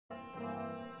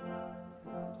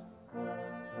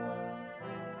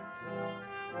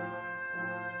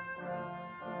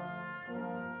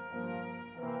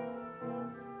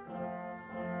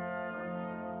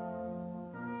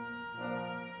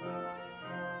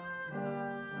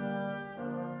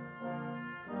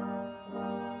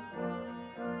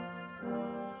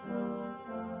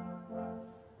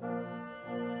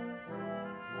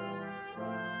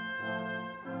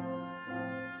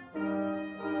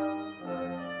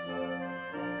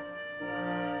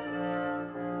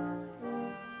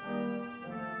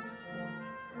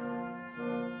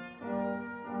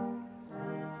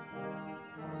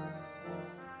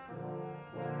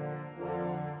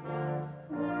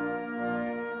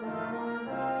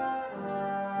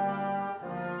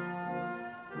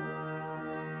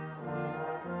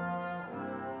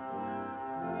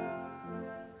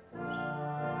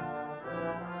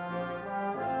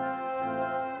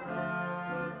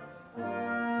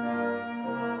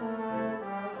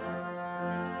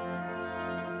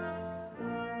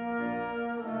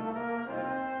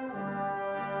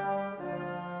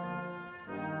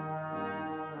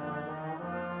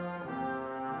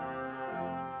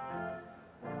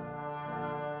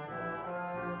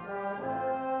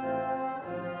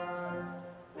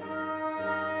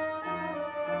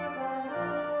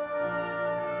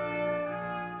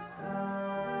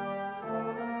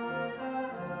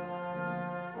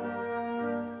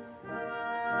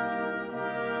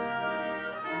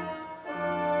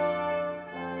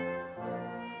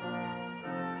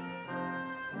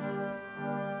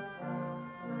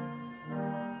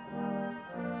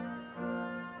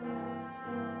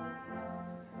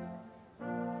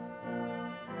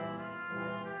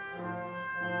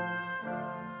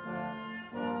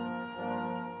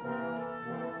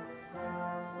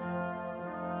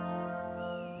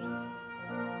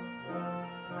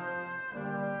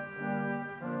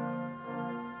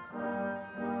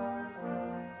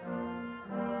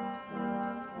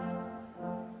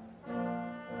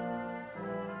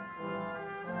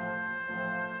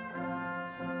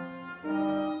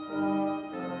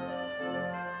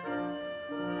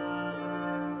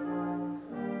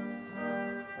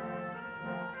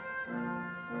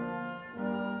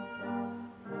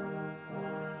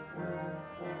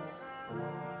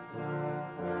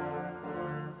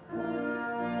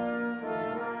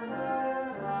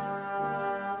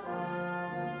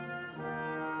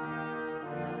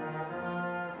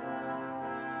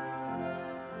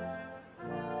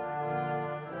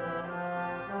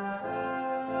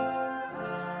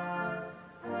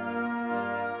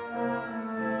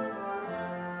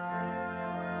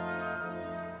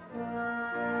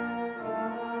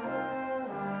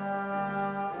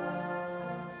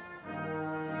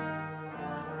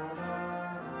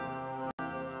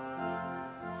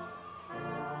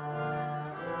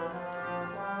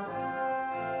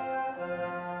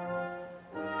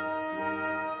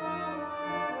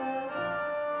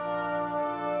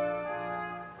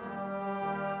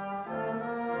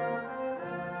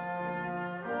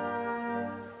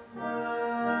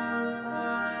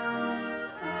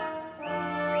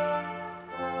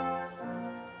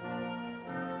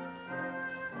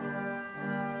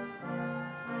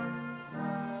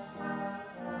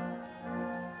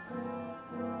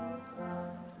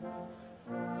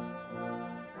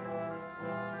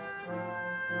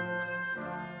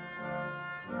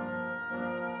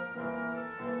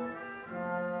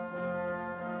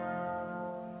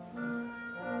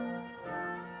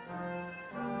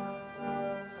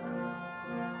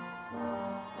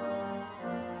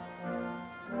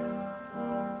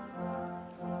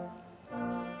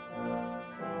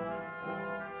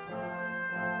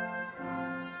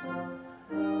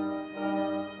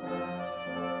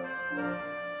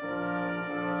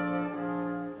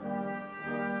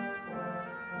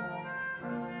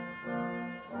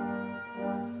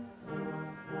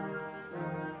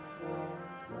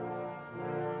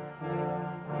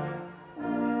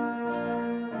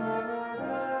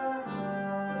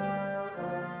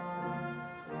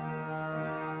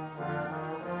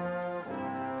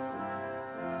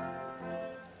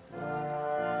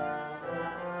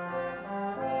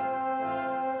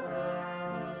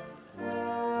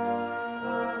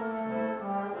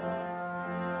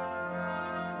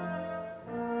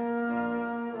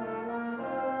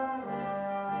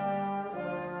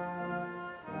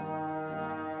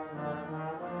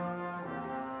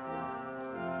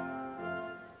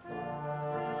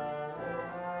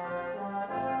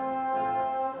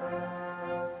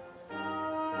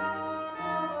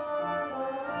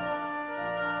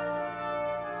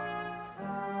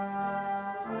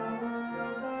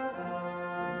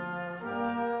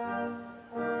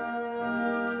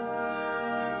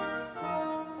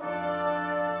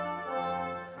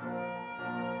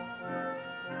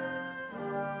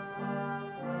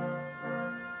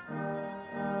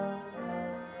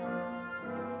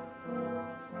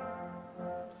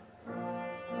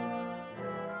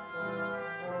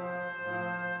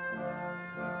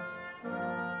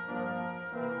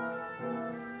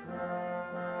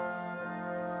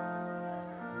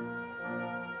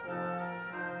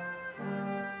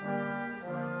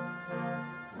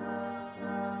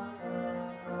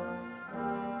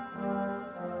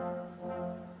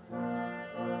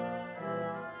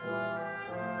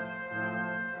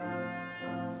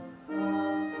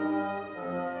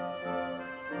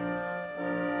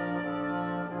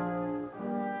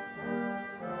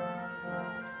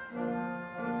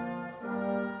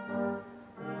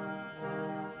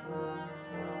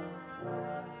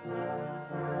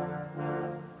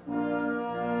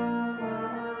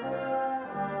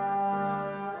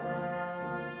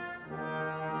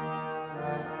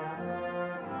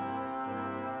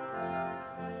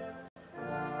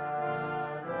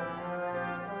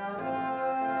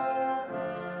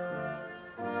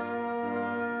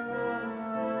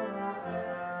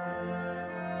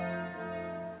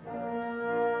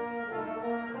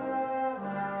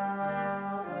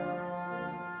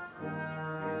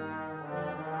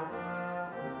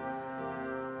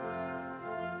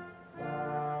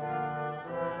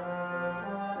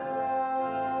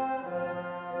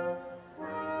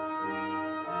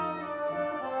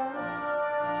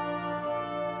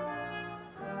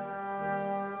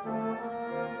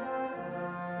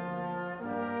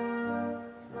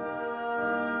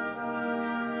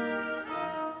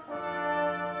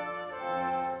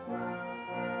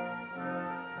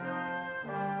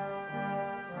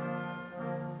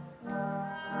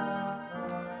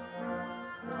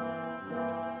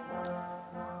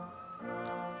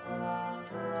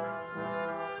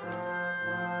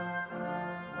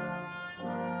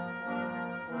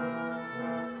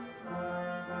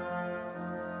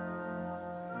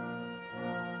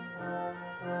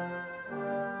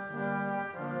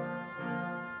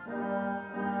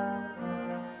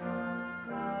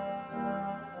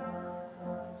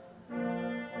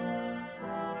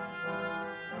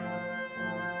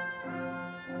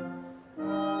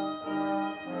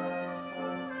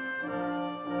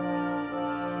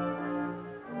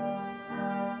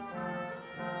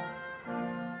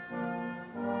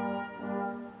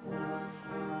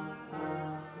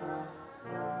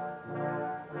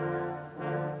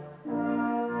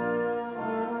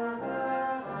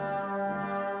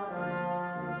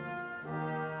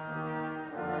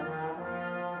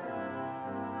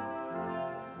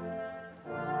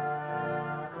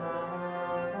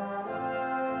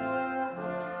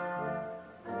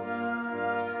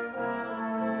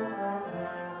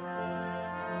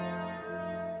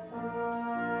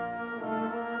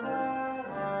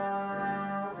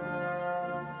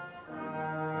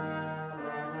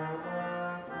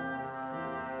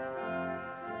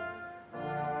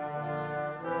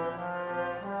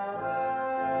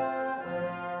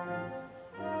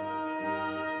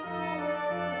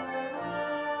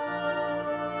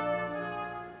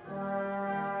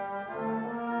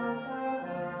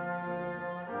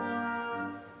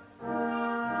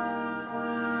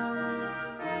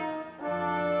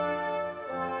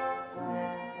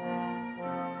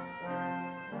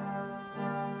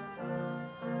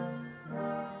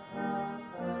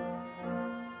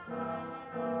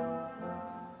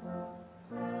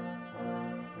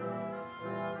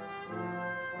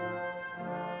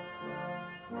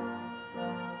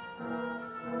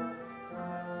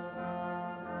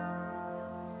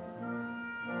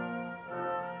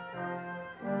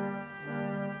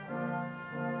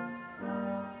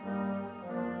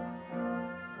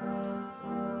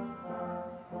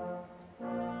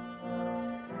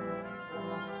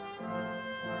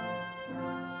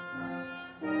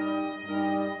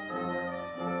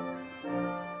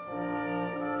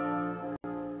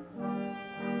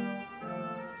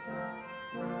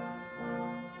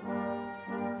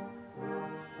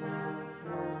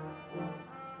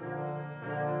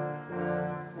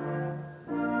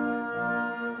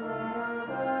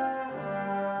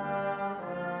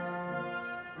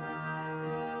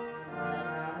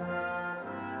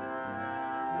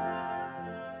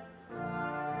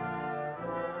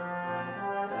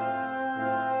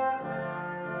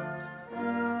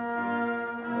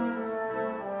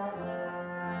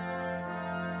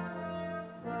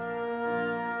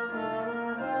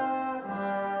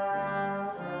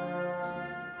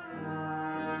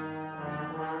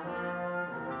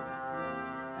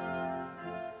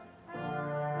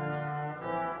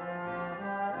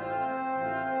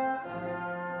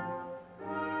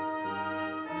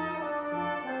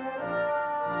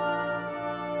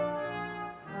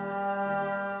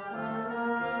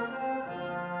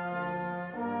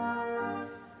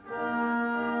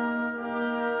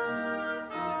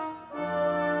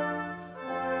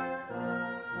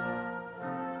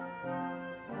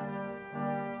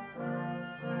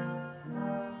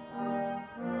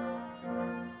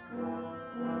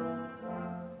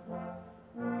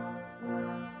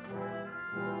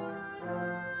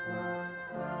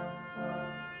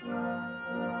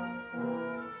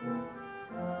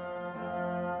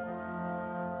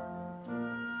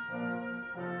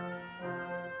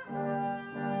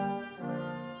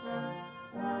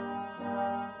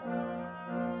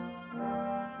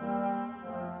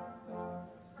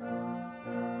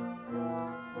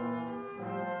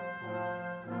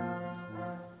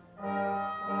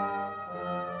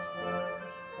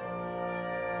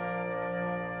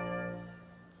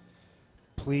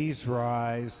Please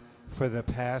rise for the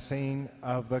passing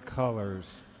of the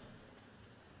colors.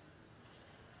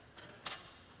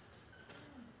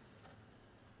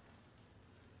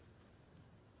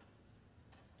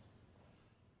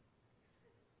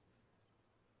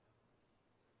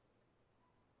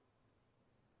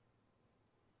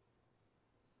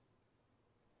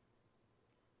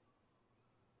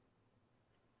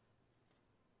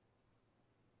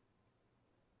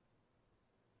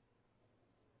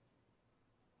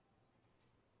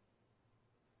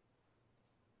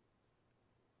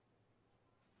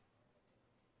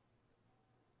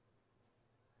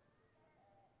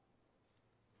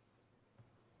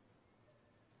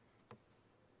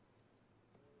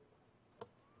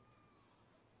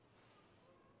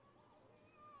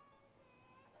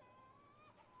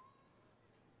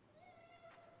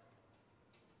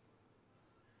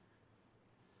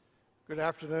 Good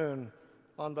afternoon.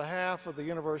 On behalf of the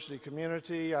university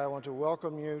community, I want to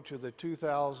welcome you to the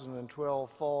 2012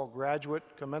 Fall Graduate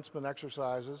Commencement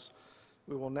Exercises.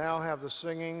 We will now have the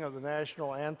singing of the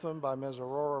national anthem by Ms.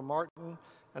 Aurora Martin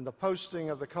and the posting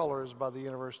of the colors by the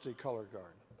University Color Guard.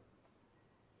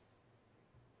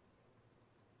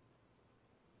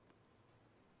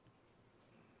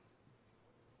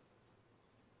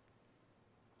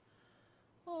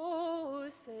 Oh,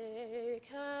 say,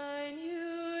 can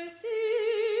you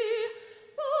see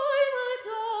by the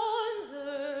dawn's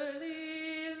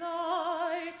early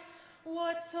light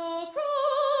what so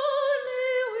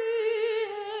proudly we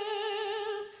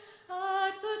hailed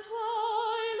at the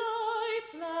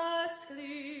twilight's last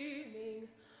gleaming,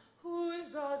 whose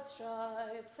broad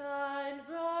stripes and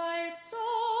bright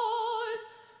stars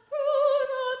through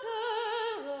the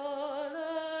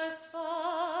perilous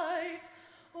fight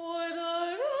o'er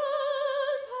the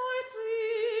ramparts we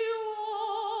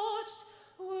watched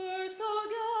were so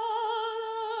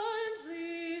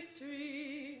gallantly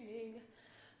streaming,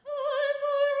 and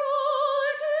the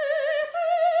rocket's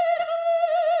red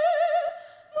glare,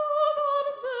 the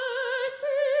bombs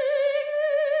bursting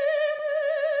in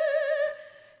air,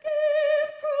 gave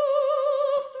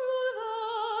proof through the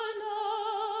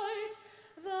night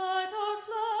that our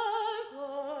flag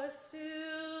was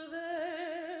still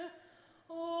there.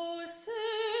 Oh,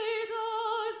 say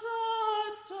does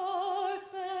that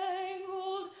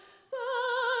star-spangled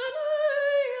banner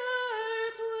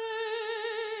yet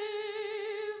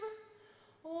wave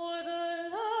o'er the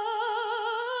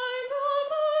land of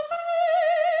the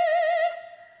free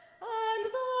and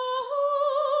the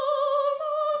home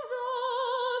of the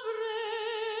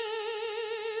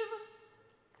brave?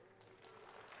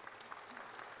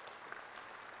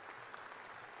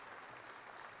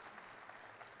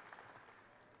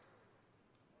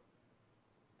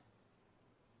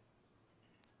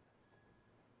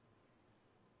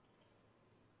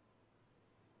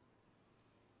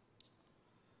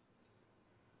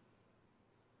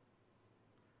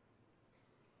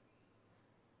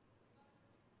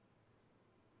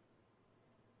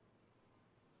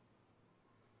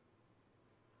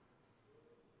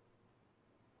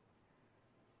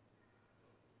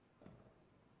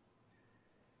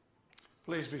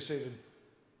 Please be seated.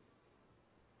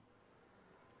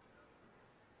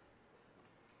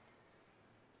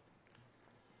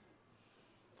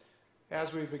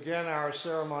 As we begin our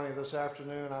ceremony this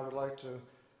afternoon, I would like to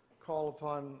call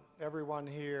upon everyone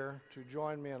here to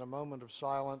join me in a moment of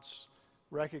silence,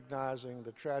 recognizing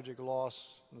the tragic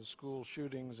loss in the school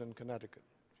shootings in Connecticut,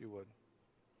 if you would.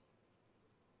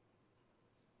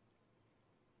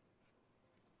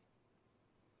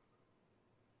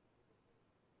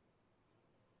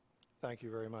 Thank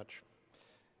you very much.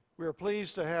 We are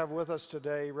pleased to have with us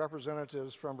today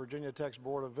representatives from Virginia Tech's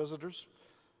Board of Visitors.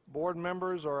 Board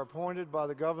members are appointed by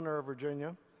the Governor of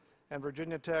Virginia, and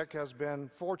Virginia Tech has been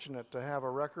fortunate to have a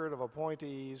record of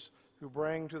appointees who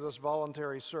bring to this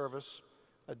voluntary service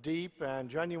a deep and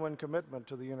genuine commitment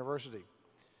to the university.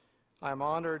 I am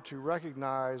honored to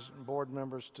recognize board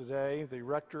members today, the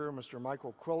Rector, Mr.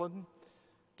 Michael Quillen,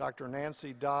 Dr.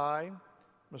 Nancy Dye,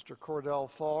 Mr. Cordell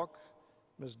Falk,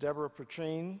 Ms. Deborah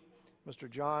Pritchine, Mr.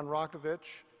 John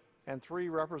Rokovich, and three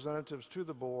representatives to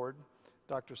the board,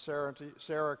 Dr.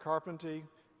 Sarah Carpenter,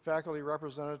 faculty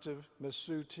representative, Ms.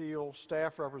 Sue Teal,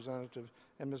 staff representative,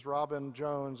 and Ms. Robin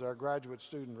Jones, our graduate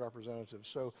student representative.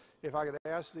 So if I could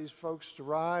ask these folks to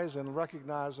rise and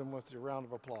recognize them with a round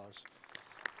of applause.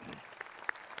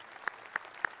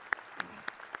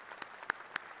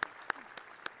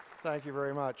 Thank you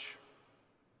very much.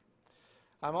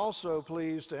 I'm also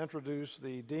pleased to introduce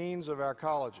the deans of our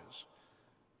colleges.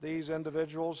 These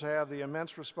individuals have the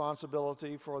immense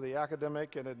responsibility for the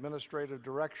academic and administrative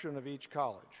direction of each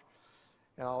college.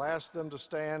 And I'll ask them to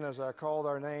stand as I call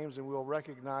their names, and we'll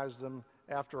recognize them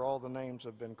after all the names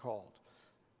have been called.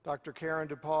 Dr. Karen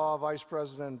DePaul, Vice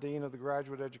President and Dean of the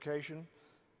Graduate Education.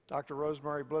 Dr.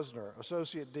 Rosemary Blisner,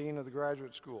 Associate Dean of the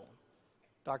Graduate School.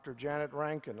 Dr. Janet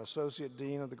Rankin, Associate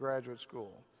Dean of the Graduate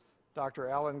School. Dr.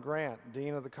 Alan Grant,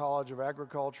 Dean of the College of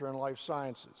Agriculture and Life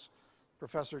Sciences.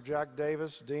 Professor Jack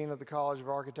Davis, Dean of the College of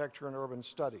Architecture and Urban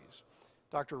Studies.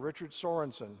 Dr. Richard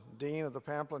Sorensen, Dean of the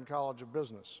Pamplin College of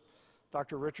Business.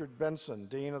 Dr. Richard Benson,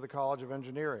 Dean of the College of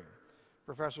Engineering.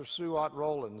 Professor Sue Ott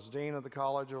Rollins, Dean of the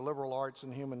College of Liberal Arts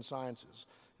and Human Sciences.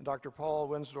 And Dr. Paul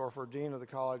Winsdorfer, Dean of the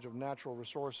College of Natural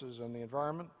Resources and the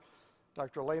Environment.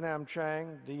 Dr. Leinam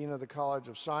Chang, Dean of the College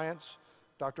of Science.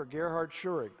 Dr. Gerhard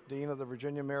Schurig, Dean of the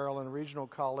Virginia-Maryland Regional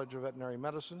College of Veterinary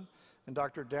Medicine. And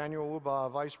Dr. Daniel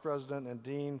Wuba, Vice President and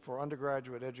Dean for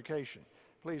Undergraduate Education.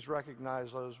 Please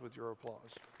recognize those with your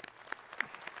applause.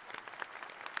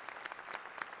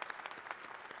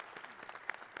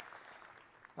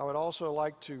 I would also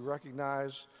like to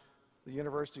recognize the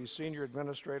university's senior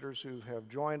administrators who have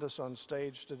joined us on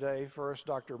stage today. First,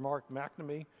 Dr. Mark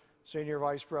McNamee, Senior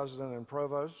Vice President and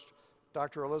Provost.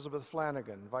 Dr. Elizabeth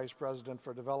Flanagan, Vice President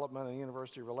for Development and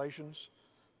University Relations.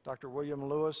 Dr. William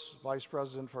Lewis, Vice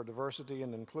President for Diversity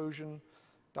and Inclusion.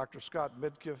 Dr. Scott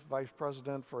Midkiff, Vice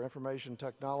President for Information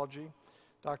Technology.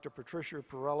 Dr. Patricia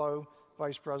Perello,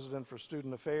 Vice President for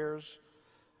Student Affairs.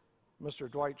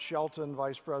 Mr. Dwight Shelton,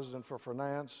 Vice President for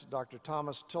Finance. Dr.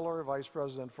 Thomas Tiller, Vice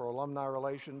President for Alumni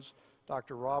Relations.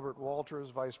 Dr. Robert Walters,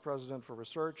 Vice President for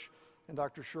Research. And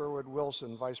Dr. Sherwood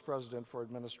Wilson, Vice President for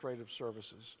Administrative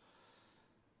Services.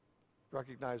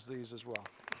 Recognize these as well.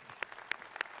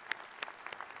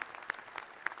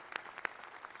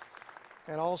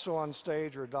 And also on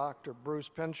stage are Dr. Bruce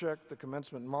Pinchek, the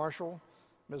Commencement Marshal,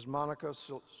 Ms. Monica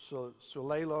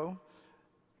Sulelo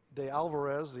de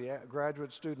Alvarez, the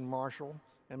Graduate Student Marshal,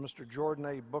 and Mr. Jordan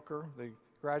A. Booker, the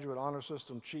Graduate Honor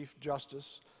System Chief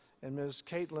Justice, and Ms.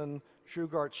 Caitlin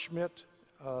Shugart-Schmidt,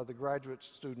 the Graduate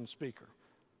Student Speaker.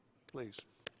 Please.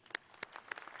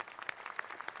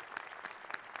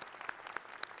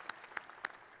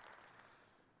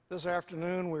 This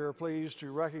afternoon, we are pleased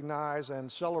to recognize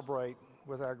and celebrate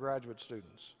with our graduate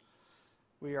students.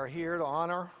 We are here to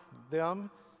honor them,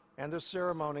 and this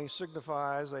ceremony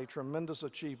signifies a tremendous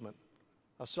achievement,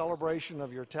 a celebration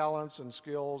of your talents and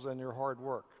skills and your hard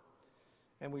work.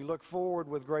 And we look forward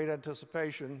with great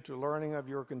anticipation to learning of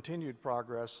your continued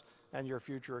progress and your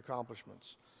future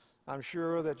accomplishments. I'm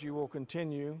sure that you will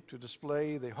continue to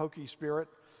display the Hokie spirit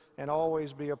and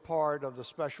always be a part of the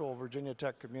special Virginia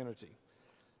Tech community.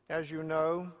 As you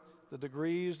know, the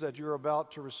degrees that you're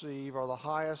about to receive are the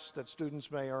highest that students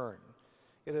may earn.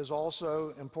 It is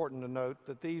also important to note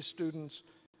that these students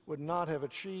would not have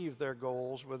achieved their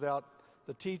goals without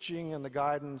the teaching and the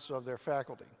guidance of their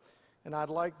faculty. And I'd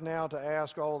like now to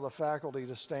ask all of the faculty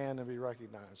to stand and be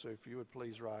recognized. So if you would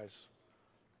please rise.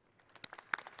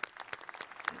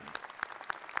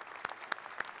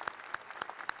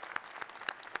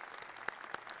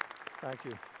 Thank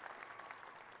you.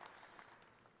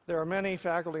 There are many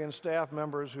faculty and staff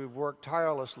members who've worked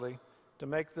tirelessly to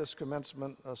make this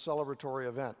commencement a celebratory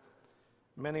event.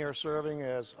 Many are serving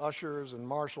as ushers and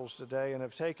marshals today and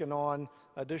have taken on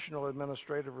additional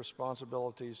administrative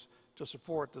responsibilities to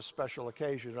support this special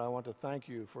occasion. I want to thank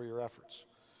you for your efforts.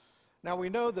 Now, we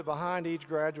know that behind each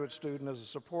graduate student is a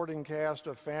supporting cast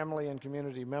of family and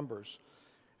community members,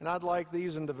 and I'd like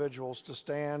these individuals to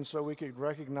stand so we could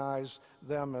recognize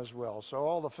them as well. So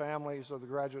all the families of the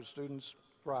graduate students,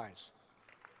 rise.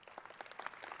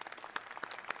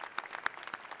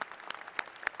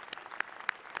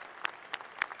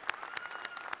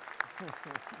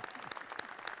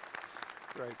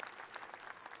 Great.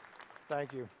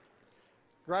 Thank you.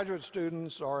 Graduate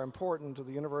students are important to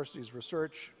the university's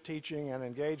research, teaching, and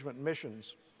engagement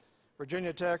missions.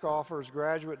 Virginia Tech offers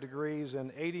graduate degrees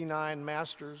in 89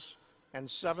 master's and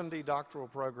 70 doctoral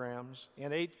programs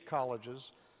in 8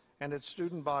 colleges, and its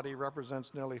student body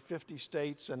represents nearly 50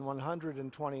 states and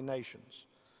 120 nations.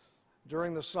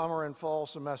 During the summer and fall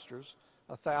semesters,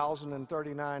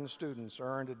 1,039 students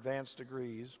earned advanced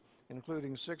degrees,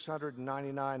 including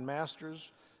 699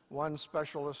 master's, 1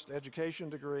 specialist education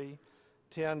degree,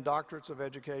 10 doctorates of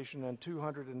education, and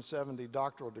 270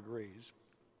 doctoral degrees,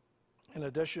 in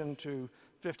addition to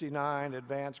 59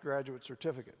 advanced graduate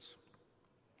certificates.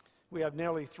 We have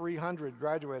nearly 300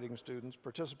 graduating students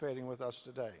participating with us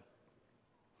today.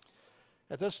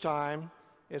 At this time,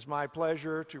 it's my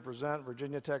pleasure to present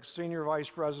Virginia Tech's Senior Vice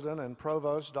President and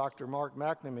Provost, Dr. Mark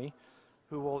McNamee,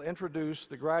 who will introduce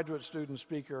the graduate student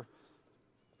speaker.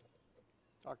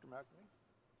 Dr. McNamee.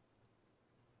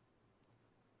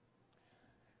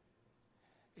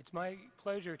 It's my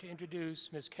pleasure to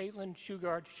introduce Ms. Caitlin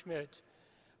Shugart-Schmidt,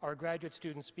 our graduate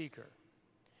student speaker.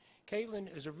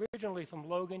 Caitlin is originally from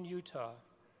Logan, Utah.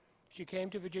 She came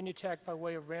to Virginia Tech by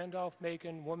way of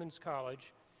Randolph-Macon Women's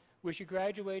College, where she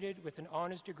graduated with an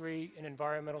honors degree in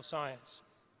environmental science.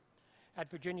 At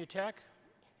Virginia Tech,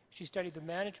 she studied the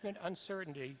management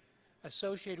uncertainty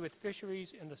associated with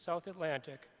fisheries in the South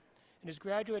Atlantic and is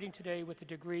graduating today with a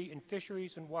degree in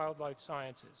fisheries and wildlife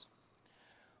sciences.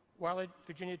 While at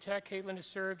Virginia Tech, Caitlin has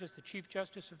served as the Chief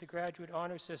Justice of the Graduate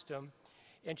Honor System,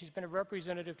 and she's been a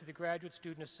representative to the Graduate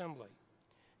Student Assembly.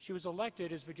 She was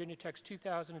elected as Virginia Tech's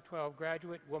 2012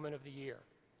 Graduate Woman of the Year.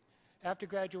 After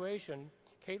graduation,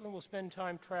 Caitlin will spend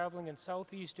time traveling in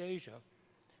Southeast Asia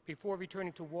before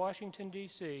returning to Washington,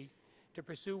 D.C. to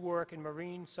pursue work in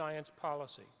marine science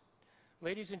policy.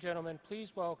 Ladies and gentlemen,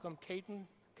 please welcome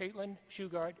Caitlin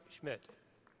Shugart-Schmidt.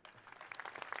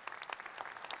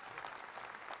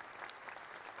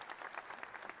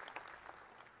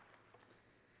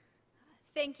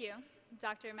 Thank you,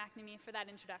 Dr. McNamee, for that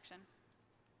introduction.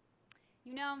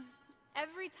 You know,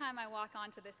 every time I walk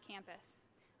onto this campus,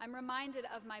 I'm reminded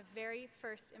of my very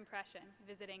first impression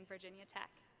visiting Virginia Tech.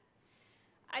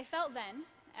 I felt then,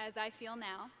 as I feel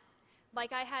now,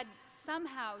 like I had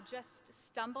somehow just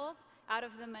stumbled out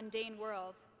of the mundane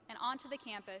world and onto the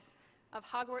campus of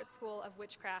Hogwarts School of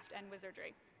Witchcraft and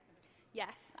Wizardry.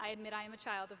 Yes, I admit I am a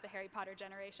child of the Harry Potter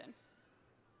generation.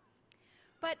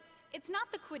 But it's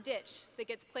not the Quidditch that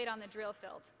gets played on the drill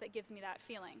field that gives me that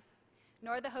feeling,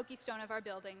 nor the hokey stone of our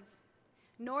buildings,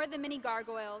 nor the mini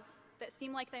gargoyles that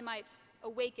seem like they might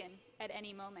awaken at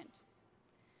any moment.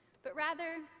 But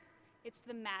rather, it's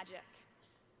the magic.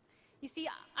 You see,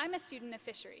 I'm a student of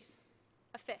fisheries,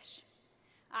 a fish.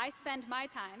 I spend my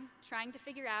time trying to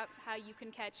figure out how you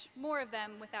can catch more of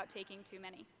them without taking too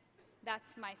many.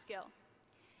 That's my skill.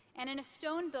 And in a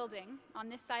stone building on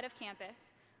this side of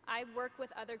campus, I work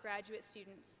with other graduate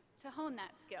students to hone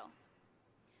that skill.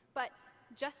 But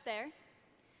just there,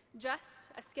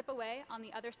 just a skip away on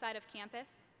the other side of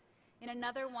campus, in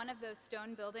another one of those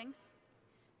stone buildings,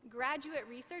 graduate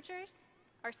researchers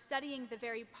are studying the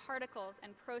very particles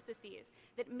and processes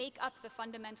that make up the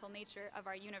fundamental nature of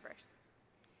our universe.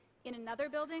 In another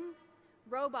building,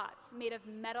 robots made of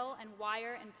metal and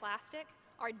wire and plastic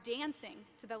are dancing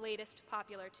to the latest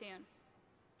popular tune.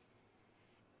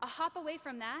 A hop away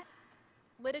from that,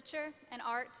 literature and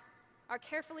art are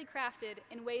carefully crafted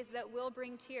in ways that will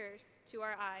bring tears to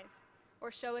our eyes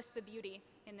or show us the beauty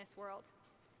in this world.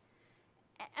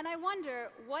 And I wonder,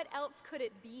 what else could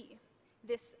it be,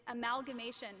 this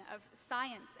amalgamation of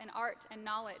science and art and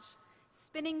knowledge,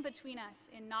 spinning between us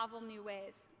in novel new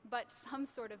ways, but some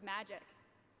sort of magic?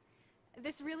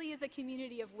 This really is a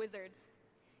community of wizards,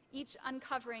 each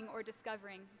uncovering or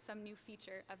discovering some new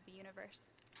feature of the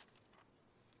universe.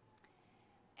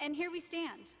 And here we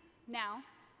stand, now,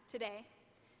 today,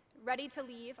 ready to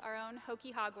leave our own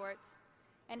hokey Hogwarts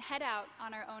and head out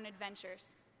on our own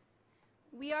adventures.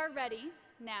 We are ready,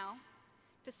 now,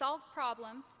 to solve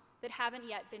problems that haven't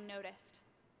yet been noticed.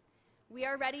 We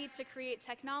are ready to create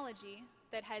technology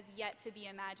that has yet to be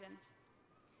imagined.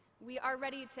 We are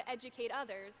ready to educate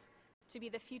others to be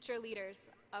the future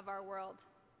leaders of our world.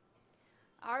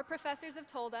 Our professors have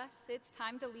told us it's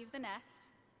time to leave the nest,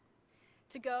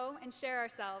 to go and share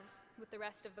ourselves with the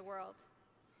rest of the world,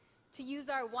 to use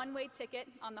our one-way ticket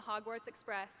on the Hogwarts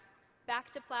Express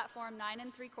back to platform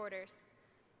 9 3/4.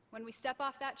 When we step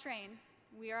off that train,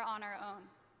 we are on our own.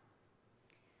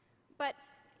 But,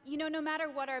 you know, no matter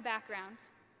what our background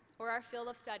or our field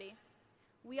of study,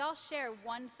 we all share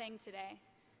one thing today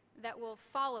that will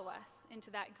follow us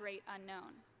into that great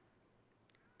unknown: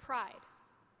 pride.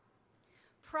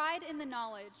 Pride in the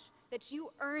knowledge that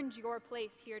you earned your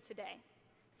place here today,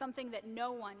 something that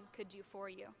no one could do for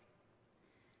you.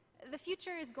 The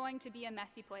future is going to be a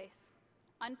messy place,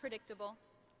 unpredictable,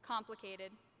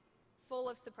 complicated, full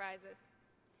of surprises.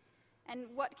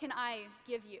 And what can I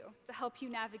give you to help you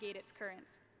navigate its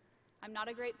currents? I'm not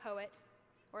a great poet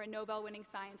or a Nobel-winning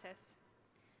scientist.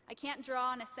 I can't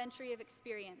draw on a century of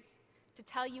experience to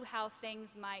tell you how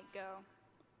things might go.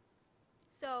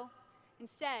 So,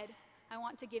 instead, I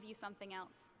want to give you something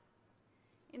else.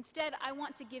 Instead, I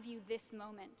want to give you this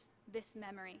moment, this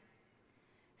memory,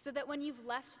 so that when you've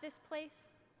left this place,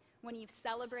 when you've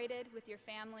celebrated with your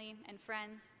family and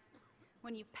friends,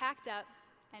 when you've packed up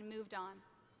and moved on,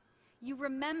 you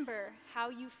remember how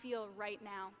you feel right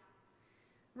now.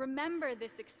 Remember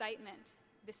this excitement,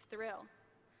 this thrill.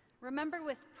 Remember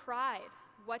with pride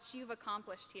what you've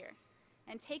accomplished here,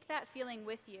 and take that feeling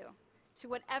with you to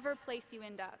whatever place you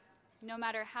end up, no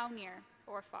matter how near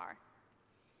or far.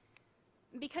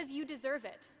 Because you deserve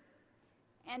it.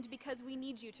 and because we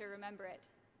need you to remember it.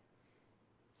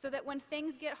 So that when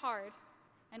things get hard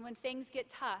and when things get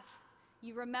tough,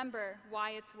 you remember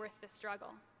why it's worth the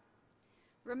struggle.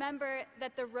 Remember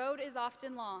that the road is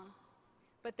often long,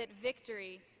 but that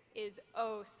victory is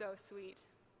oh so sweet.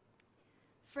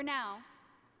 For now,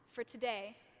 for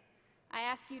today, I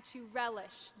ask you to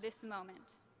relish this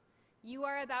moment. You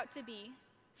are about to be,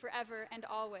 forever and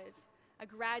always, a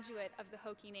graduate of the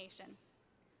Hokie Nation.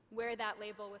 Wear that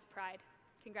label with pride.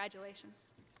 Congratulations.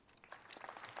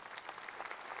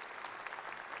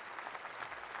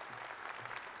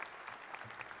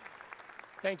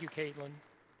 Thank you, Caitlin.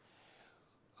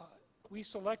 We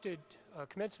selected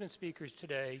commencement speakers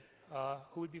today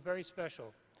who would be very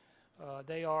special.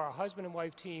 They are a husband and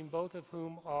wife team, both of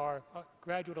whom are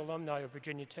graduate alumni of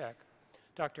Virginia Tech,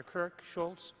 Dr. Kirk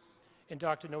Schultz and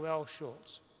Dr. Noel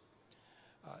Schultz.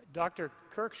 Dr.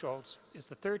 Kirk Schultz is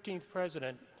the 13th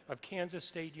president of Kansas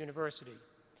State University,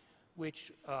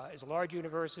 which is a large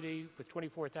university with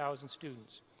 24,000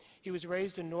 students. He was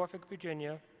raised in Norfolk,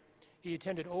 Virginia. He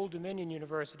attended Old Dominion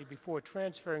University before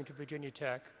transferring to Virginia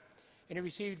Tech, and he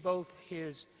received both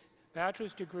his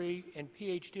bachelor's degree and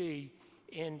PhD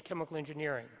in chemical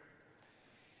engineering.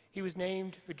 He was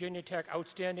named Virginia Tech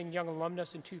Outstanding Young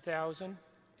Alumnus in 2000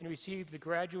 and received the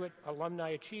Graduate Alumni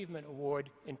Achievement Award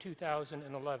in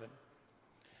 2011.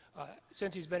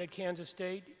 Since he's been at Kansas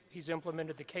State, he's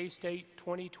implemented the K-State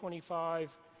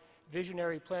 2025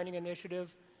 Visionary Planning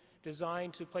Initiative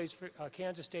designed to place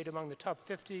Kansas State among the top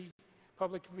 50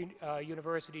 public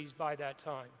universities by that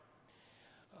time.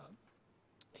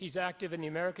 He's active in the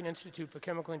American Institute for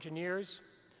Chemical Engineers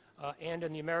and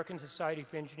in the American Society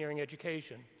for Engineering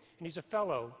Education. And he's a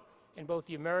fellow in both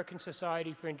the American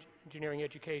Society for Engineering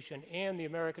Education and the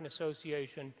American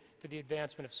Association for the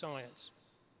Advancement of Science.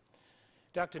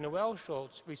 Dr. Noel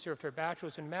Schultz received her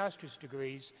bachelor's and master's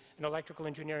degrees in electrical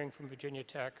engineering from Virginia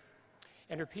Tech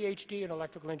and her PhD in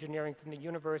electrical engineering from the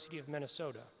University of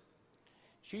Minnesota.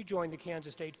 She joined the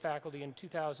Kansas State faculty in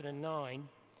 2009,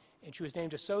 and she was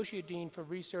named Associate Dean for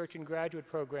Research and Graduate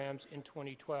Programs in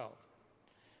 2012.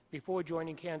 Before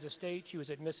joining Kansas State, she was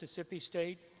at Mississippi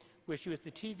State, where she was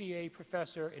the TVA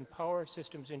Professor in Power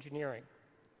Systems Engineering.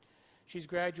 She's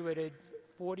graduated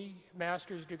 40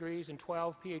 master's degrees and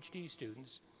 12 PhD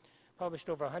students, published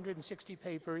over 160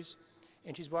 papers,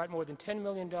 and she's brought more than $10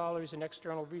 million in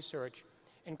external research,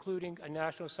 including a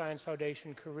National Science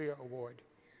Foundation Career Award.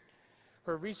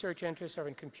 Her research interests are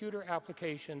in computer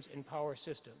applications and power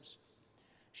systems.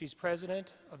 She's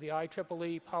president of the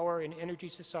IEEE Power and Energy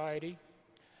Society.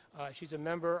 She's a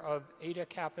member of Eta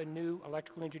Kappa Nu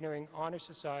Electrical Engineering Honor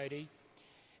Society,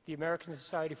 the American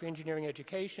Society for Engineering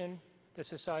Education, the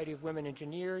Society of Women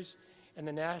Engineers, and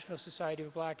the National Society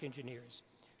of Black Engineers.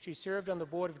 She served on the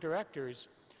board of directors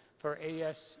for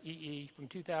ASEE from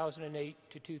 2008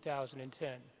 to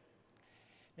 2010.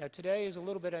 Now today is a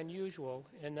little bit unusual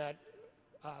in that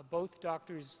both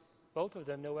of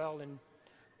them, Noel and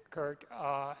Kurt,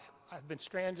 have been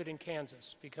stranded in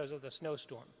Kansas because of the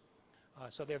snowstorm.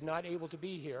 So they're not able to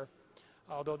be here,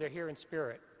 although they're here in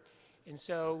spirit. And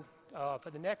so for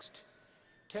the next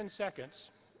 10 seconds,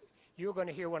 you're going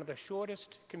to hear one of the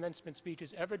shortest commencement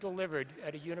speeches ever delivered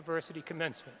at a university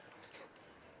commencement.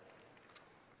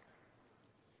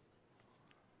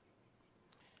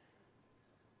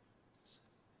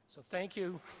 So thank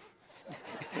you,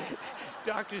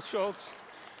 Dr. Schultz,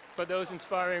 for those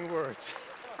inspiring words.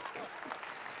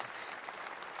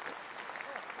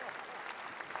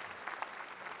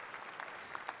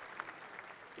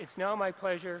 It's now my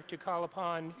pleasure to call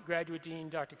upon Graduate Dean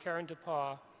Dr. Karen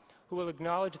DePauw, who will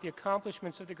acknowledge the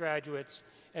accomplishments of the graduates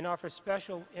and offer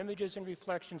special images and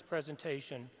reflections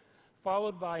presentation,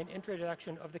 followed by an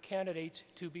introduction of the candidates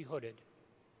to be hooded.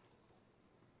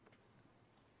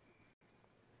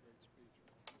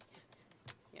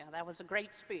 Yeah, that was a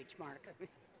great speech, Mark.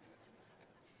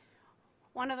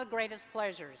 One of the greatest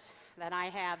pleasures that I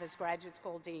have as Graduate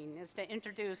School Dean is to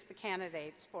introduce the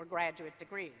candidates for graduate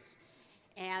degrees.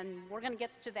 And we're going to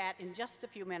get to that in just a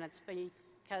few minutes,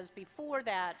 because before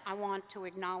that, I want to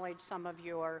acknowledge some of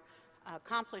your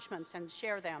accomplishments and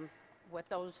share them with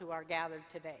those who are gathered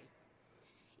today.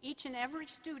 Each and every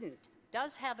student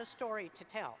does have a story to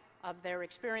tell of their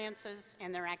experiences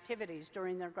and their activities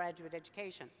during their graduate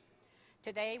education.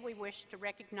 Today, we wish to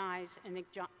recognize and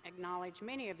acknowledge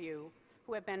many of you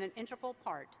who have been an integral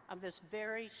part of this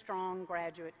very strong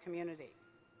graduate community.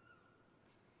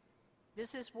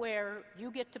 This is where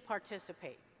you get to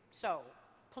participate. So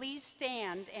please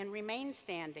stand and remain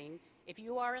standing if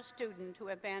you are a student who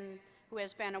have been who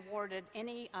has been awarded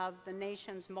any of the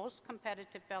nation's most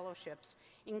competitive fellowships,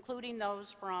 including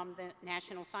those from the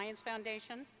National Science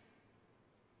Foundation?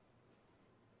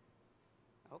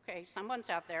 Okay, someone's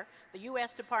out there. The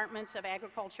U.S. Departments of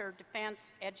Agriculture,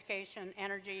 Defense, Education,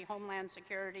 Energy, Homeland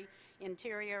Security,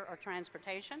 Interior, or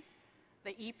Transportation.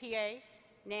 The EPA,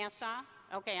 NASA.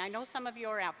 Okay, I know some of you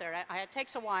are out there. It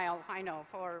takes a while, I know,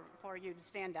 for you to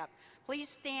stand up. Please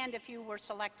stand if you were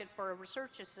selected for a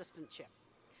research assistantship.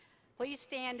 Please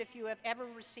stand if you have ever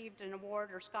received an award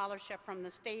or scholarship from the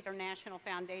state or national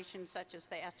foundation, such as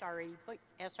the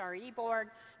SRE Board,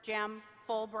 GEM,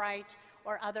 Fulbright,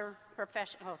 or other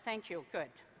professional. Oh, thank you, good.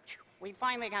 We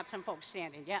finally got some folks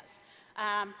standing, yes.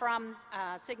 From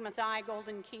Sigma Xi,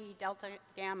 Golden Key, Delta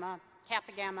Gamma,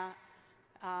 Kappa Gamma,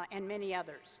 and many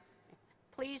others.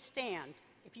 Please stand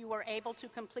if you were able to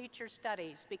complete your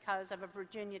studies because of a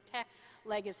Virginia Tech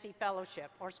Legacy Fellowship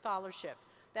or Scholarship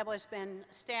that has been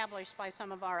established by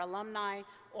some of our alumni,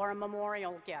 or a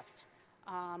memorial gift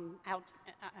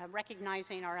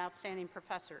recognizing our outstanding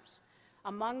professors.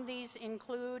 Among these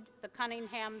include the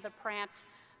Cunningham, the Pratt,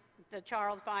 the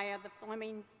Charles Via, the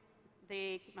Fleming,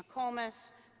 the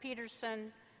McComas,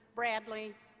 Peterson,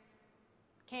 Bradley,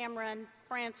 Cameron,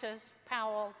 Francis,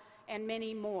 Powell, and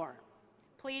many more.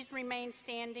 Please remain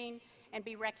standing and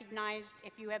be recognized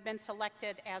if you have been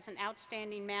selected as an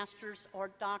outstanding master's or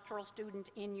doctoral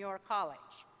student in your college.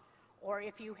 Or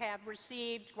if you have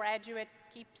received graduate,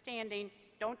 keep standing,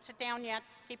 don't sit down yet,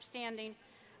 keep standing,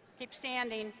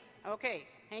 okay,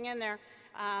 hang in there.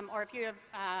 Or if you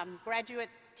have Graduate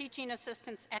Teaching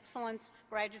Assistants Excellence,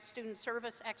 Graduate Student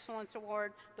Service Excellence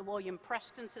Award, the William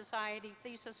Preston Society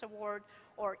Thesis Award,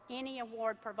 or any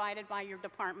award provided by your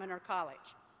department or college.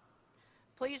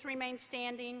 Please remain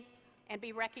standing and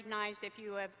be recognized if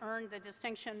you have earned the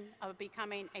distinction of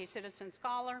becoming a citizen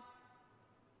scholar.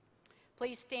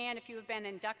 Please stand if you have been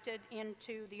inducted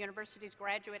into the university's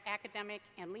Graduate Academic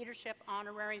and Leadership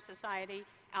Honorary Society,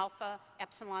 Alpha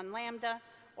Epsilon Lambda,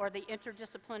 or the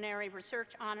Interdisciplinary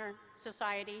Research Honor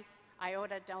Society,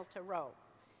 Iota Delta Rho.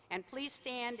 And please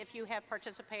stand if you have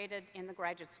participated in the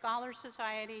Graduate Scholar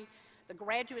Society, the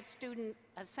Graduate Student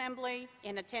Assembly,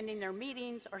 in attending their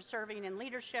meetings or serving in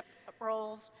leadership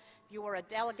roles. If you were a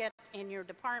delegate in your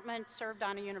department, served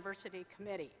on a university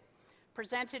committee,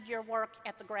 presented your work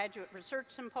at the Graduate Research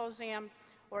Symposium,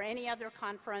 or any other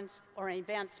conference or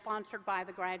event sponsored by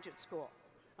the graduate school.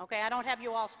 Okay, I don't have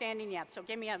you all standing yet, so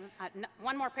give me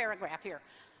one more paragraph here.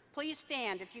 Please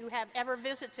stand if you have ever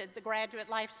visited the Graduate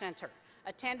Life Center,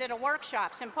 attended a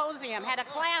workshop, symposium, had a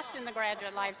class in the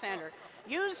Graduate Life Center,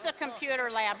 used the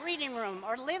computer lab, reading room,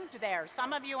 or lived there.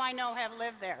 Some of you I know have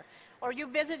lived there. Or you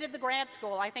visited the grad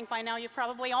school. I think by now you've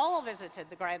probably all visited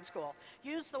the grad school.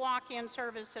 Used the walk-in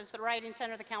services, the Writing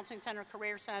Center, the Counseling Center,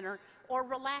 Career Center, or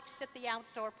relaxed at the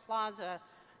outdoor plaza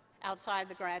outside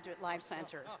the Graduate Life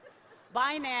Center.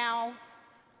 By now,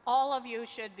 all of you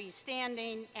should be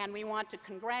standing, and we want to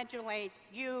congratulate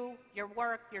you, your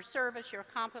work, your service, your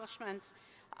accomplishments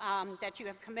that you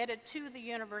have committed to the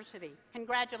university.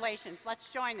 Congratulations. Let's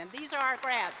join them. These are our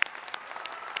grads.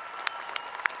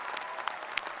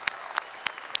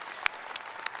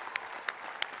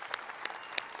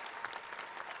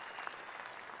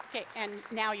 Okay, and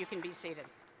now you can be seated.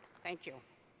 Thank you.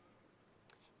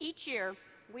 Each year,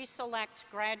 we select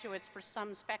graduates for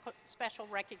some special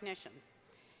recognition.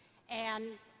 And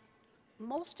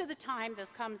most of the time,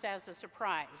 this comes as a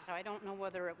surprise. I don't know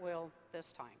whether it will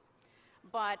this time.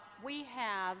 But we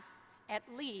have at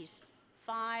least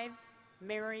 5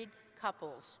 married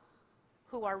couples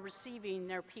who are receiving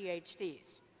their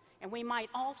PhDs. And we might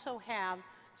also have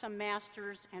some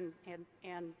masters and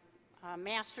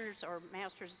masters or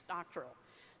master's doctoral.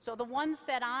 So the ones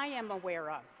that I am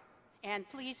aware of, and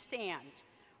please stand,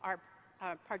 are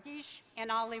Pardesh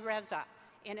and Ali Reza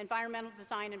in Environmental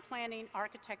Design and Planning,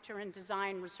 Architecture and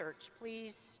Design Research.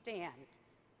 Please stand.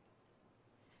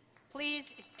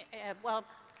 Please, well,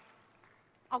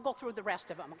 I'll go through the rest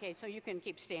of them, okay, so you can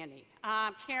keep standing.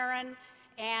 Karen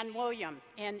and William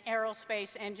in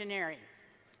Aerospace Engineering.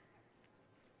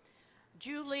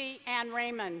 Julie and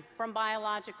Raymond from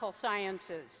Biological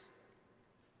Sciences.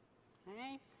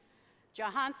 Okay.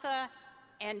 Jahantha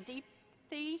and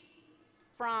Deepthi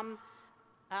from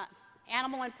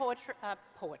Animal and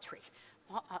Poultry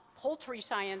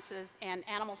Sciences and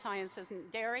Animal Sciences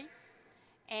and Dairy.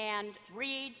 And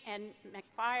Reed and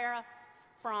McFire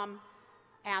from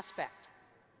Aspect.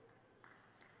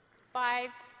 5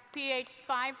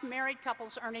 married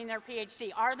couples earning their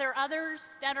PhD. Are there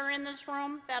others that are in this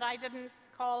room that I didn't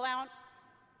call out?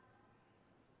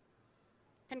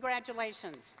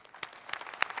 Congratulations.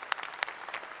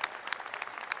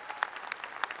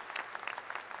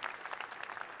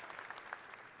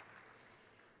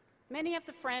 Many of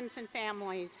the friends and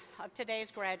families of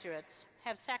today's graduates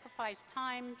have sacrificed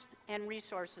time and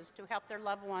resources to help their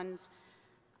loved ones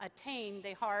attain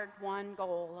the hard-won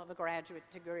goal of a graduate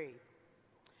degree.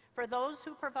 For those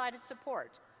who provided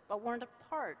support but weren't a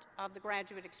part of the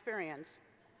graduate experience,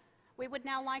 we would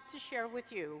now like to share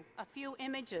with you a few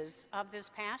images of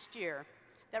this past year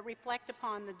that reflect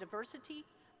upon the diversity,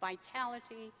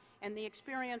 vitality, and the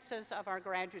experiences of our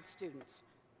graduate students.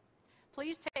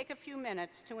 Please take a few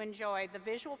minutes to enjoy the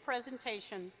visual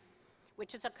presentation,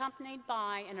 which is accompanied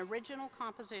by an original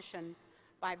composition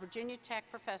by Virginia Tech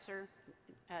professor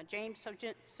James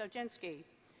Sojinsky.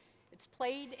 It's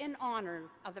played in honor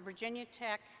of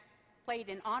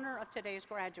today's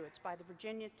graduates by the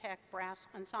Virginia Tech Brass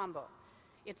Ensemble.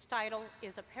 Its title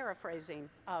is a paraphrasing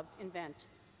of Invent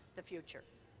the Future.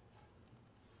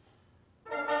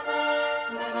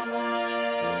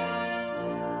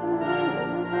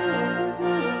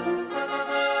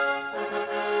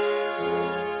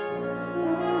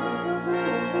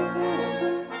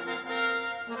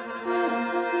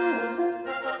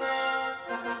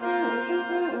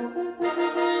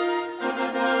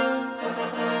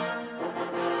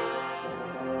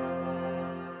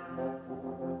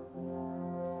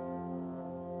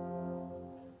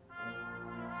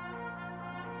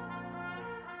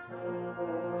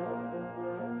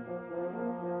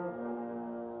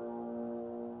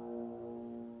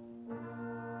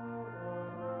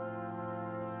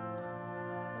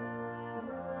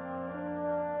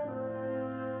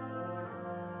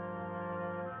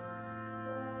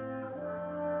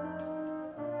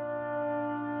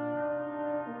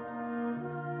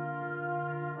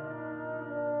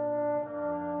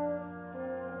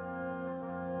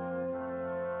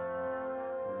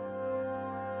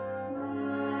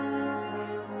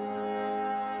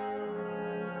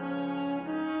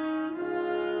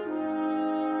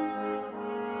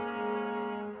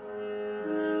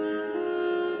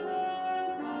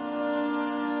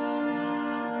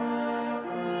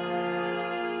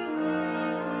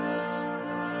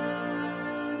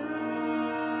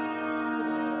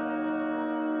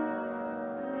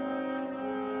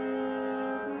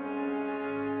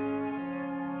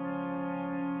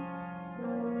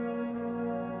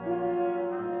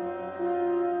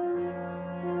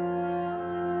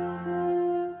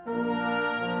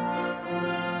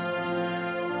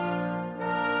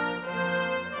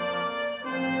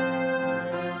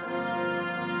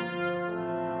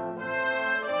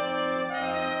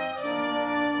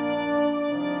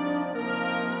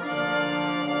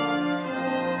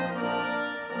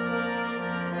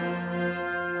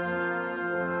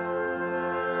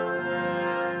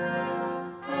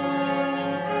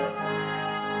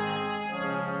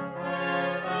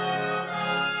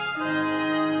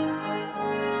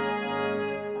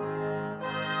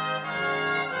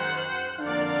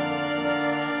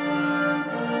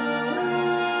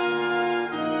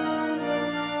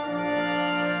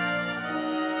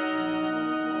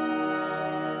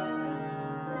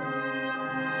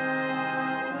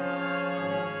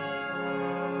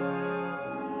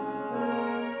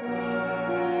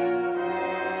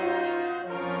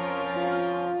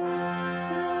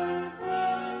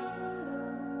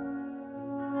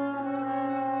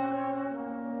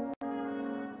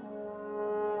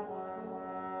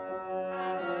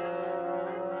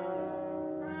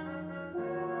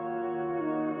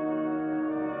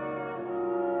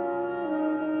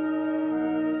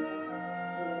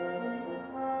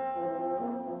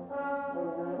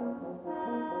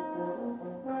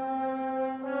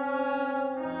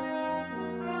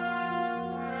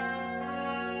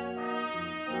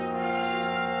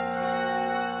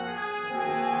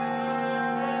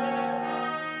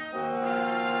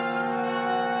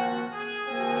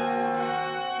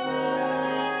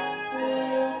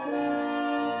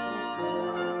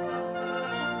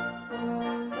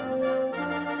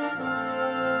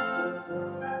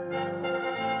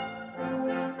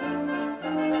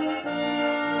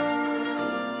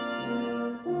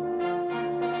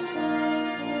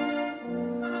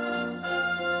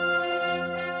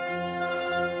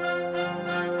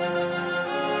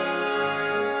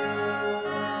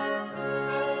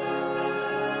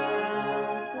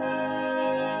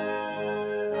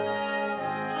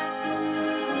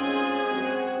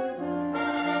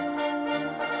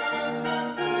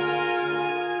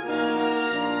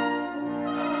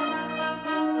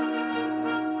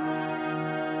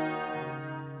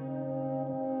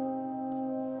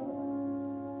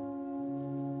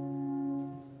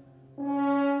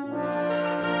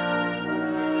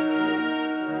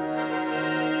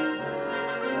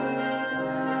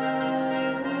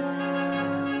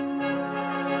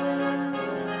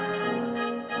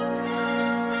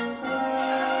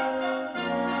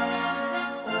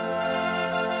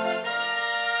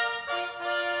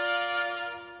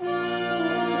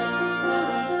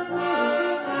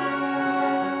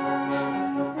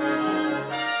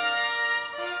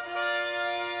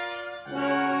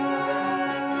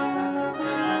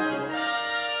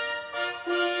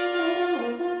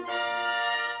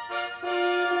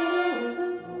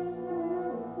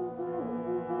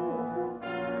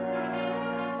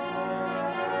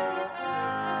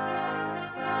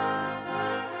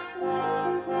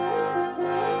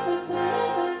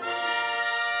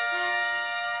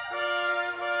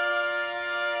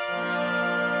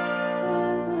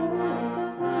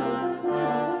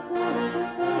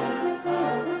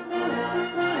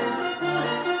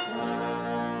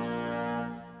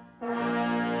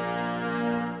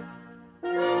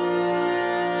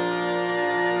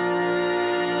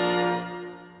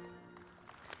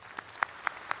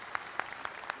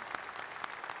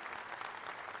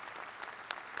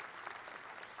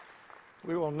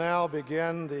 We will now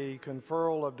begin the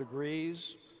conferral of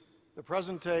degrees. The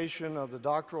presentation of the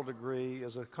doctoral degree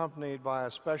is accompanied by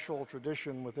a special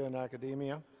tradition within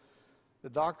academia. The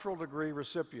doctoral degree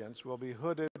recipients will be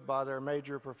hooded by their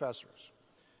major professors.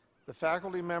 The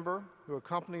faculty member who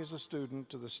accompanies the student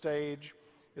to the stage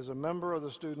is a member of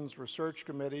the student's research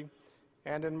committee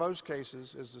and in most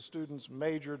cases is the student's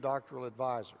major doctoral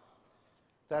advisor.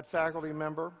 That faculty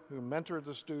member who mentored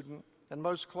the student and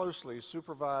most closely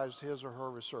supervised his or her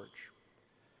research.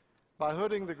 By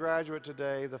hooding the graduate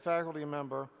today, the faculty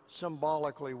member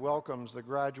symbolically welcomes the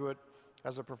graduate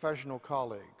as a professional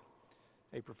colleague.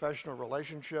 A professional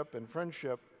relationship and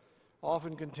friendship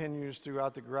often continues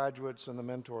throughout the graduates' and the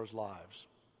mentors' lives.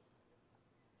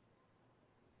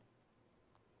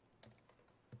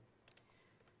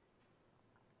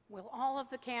 Will all of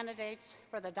the candidates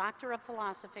for the Doctor of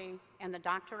Philosophy and the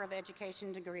Doctor of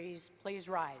Education degrees please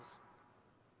rise?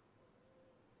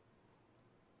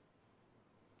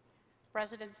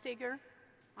 President Steger,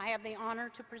 I have the honor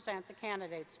to present the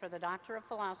candidates for the Doctor of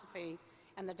Philosophy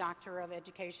and the Doctor of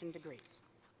Education degrees.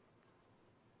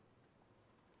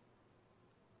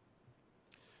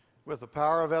 With the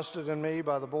power vested in me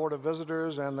by the Board of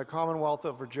Visitors and the Commonwealth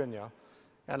of Virginia,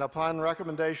 and upon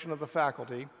recommendation of the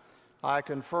faculty, I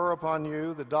confer upon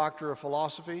you the Doctor of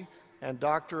Philosophy and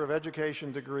Doctor of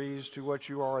Education degrees to which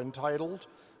you are entitled,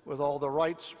 with all the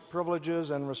rights, privileges,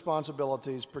 and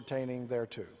responsibilities pertaining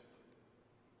thereto.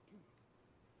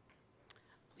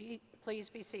 Please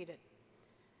be seated.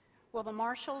 Will the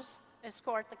marshals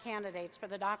escort the candidates for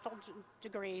the doctoral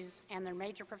degrees and their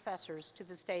major professors to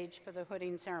the stage for the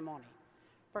hooding ceremony?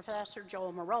 Professor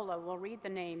Joel Marola will read the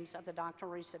names of the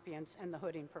doctoral recipients and the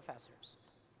hooding professors.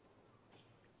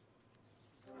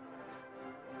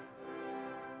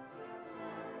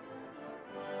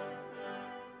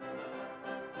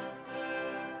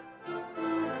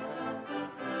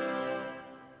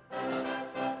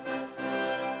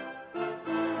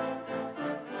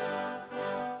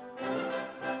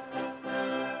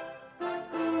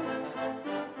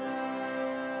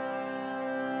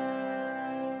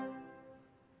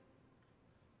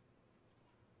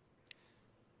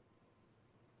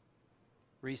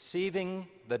 Receiving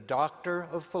the Doctor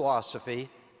of Philosophy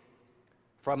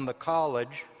from the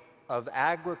College of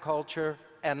Agriculture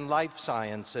and Life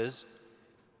Sciences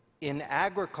in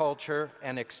Agriculture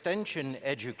and Extension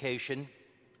Education,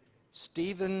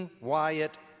 Stephen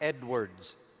Wyatt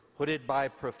Edwards, hooded by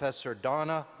Professor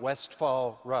Donna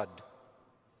Westfall Rudd.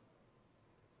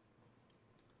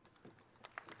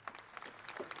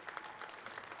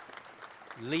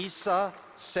 Lisa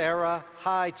Sarah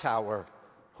Hightower,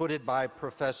 hooded by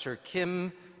Professor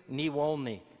Kim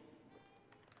Niewolny.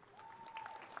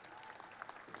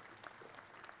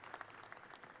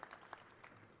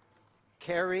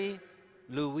 Carrie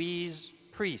Louise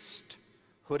Priest,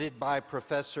 hooded by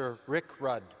Professor Rick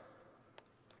Rudd.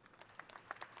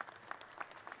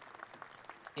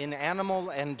 In Animal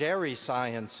and Dairy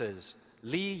Sciences,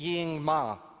 Li Ying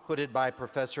Ma, hooded by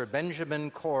Professor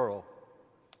Benjamin Coral.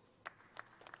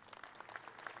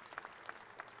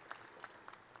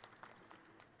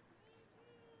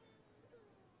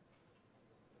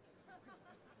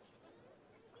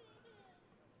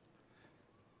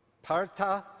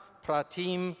 Partha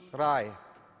Pratim Rai,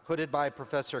 hooded by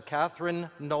Professor Catherine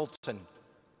Knowlton.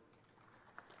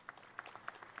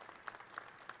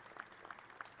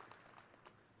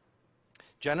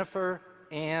 Jennifer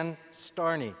Ann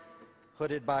Starney,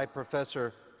 hooded by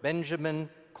Professor Benjamin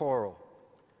Coral.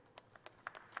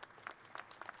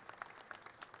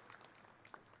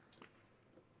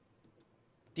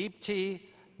 Deepti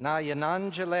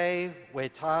Nayananjale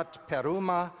Wetat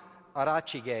Peruma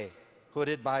Arachige,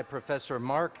 hooded by Professor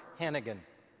Mark Hannigan.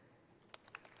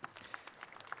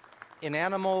 In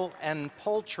Animal and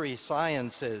Poultry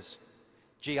Sciences,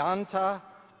 Gianta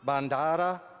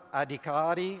Bandara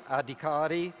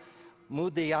Adhikari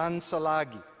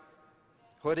Mudiansalagi,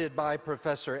 hooded by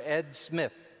Professor Ed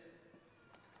Smith.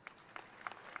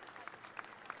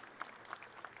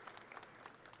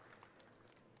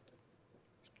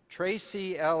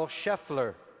 Tracy L.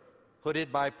 Scheffler,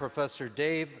 hooded by Professor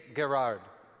Dave Gerard.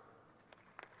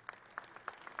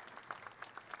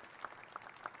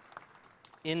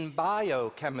 In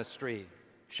biochemistry,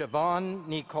 Siobhan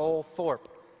Nicole Thorpe,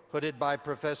 hooded by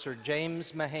Professor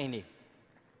James Mahaney.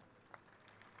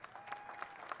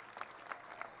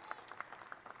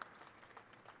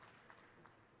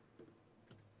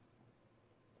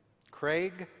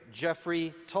 Craig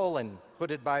Jeffrey Tolan,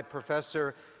 hooded by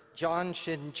Professor John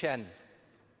Shin Chen.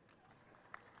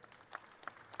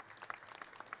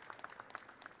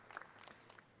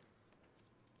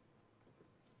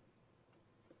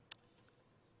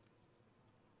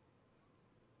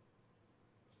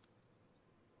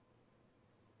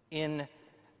 In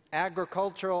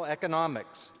agricultural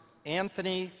economics,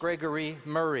 Anthony Gregory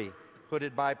Murray,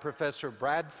 hooded by Professor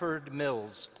Bradford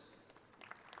Mills.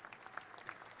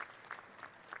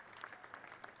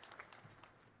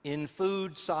 In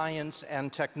food science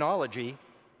and technology,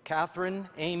 Catherine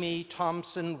Amy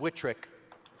Thompson Wittrick,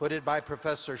 hooded by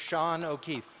Professor Sean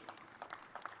O'Keefe.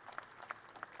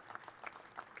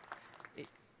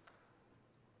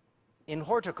 In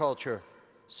horticulture,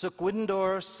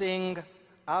 Sukhwinder Singh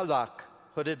Alak,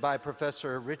 hooded by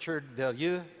Professor Richard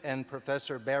Villieu and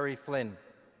Professor Barry Flynn.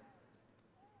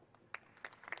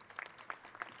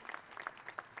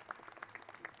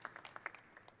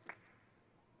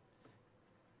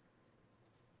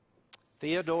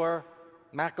 Theodore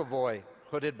McAvoy,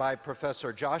 hooded by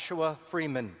Professor Joshua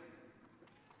Freeman.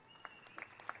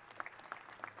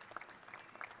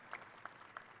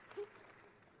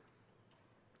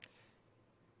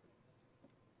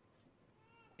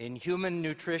 In human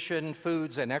nutrition,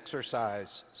 foods, and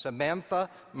exercise, Samantha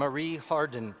Marie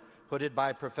Harden, hooded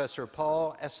by Professor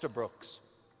Paul Estabrooks.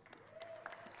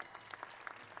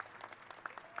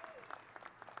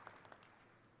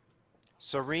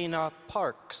 Serena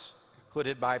Parks,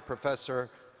 hooded by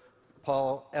Professor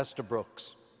Paul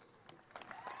Estabrooks.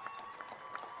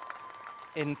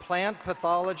 In plant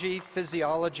pathology,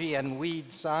 physiology, and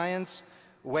weed science,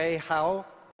 Wei Hao,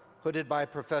 hooded by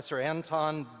Professor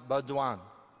Anton Baudouin.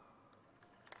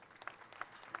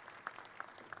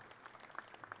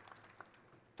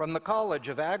 From the College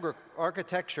of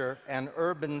Architecture and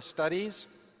Urban Studies,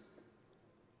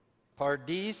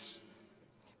 Pardis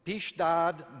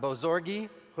Pishdad Bozorgi,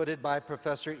 hooded by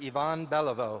Professor Ivan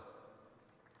Beliveau.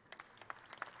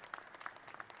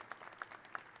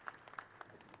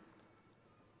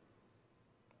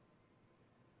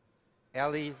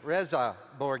 Ali Reza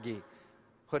Borgi,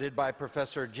 hooded by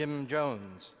Professor Jim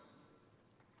Jones.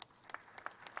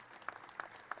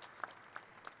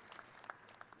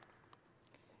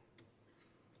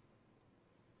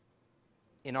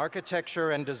 In architecture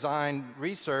and design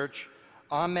research,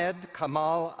 Ahmed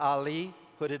Kamal Ali,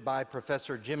 hooded by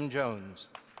Professor Jim Jones.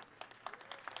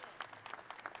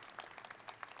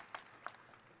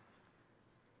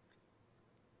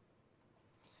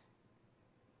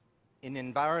 In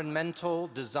environmental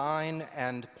design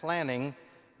and planning,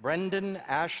 Brendan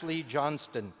Ashley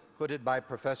Johnston, hooded by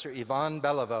Professor Yvonne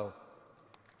Beliveau.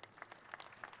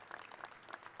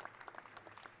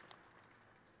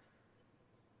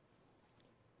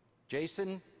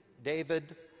 Jason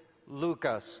David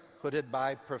Lucas, hooded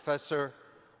by Professor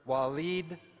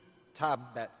Walid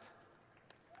Tabbet.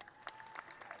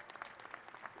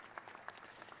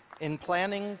 In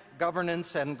planning,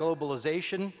 governance, and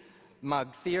globalization,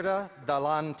 Magthira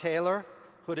Dalan Taylor,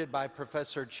 hooded by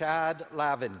Professor Chad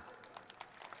Lavin.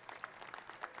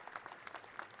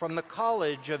 From the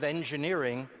College of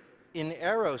Engineering, in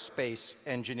aerospace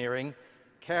engineering,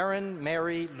 Karen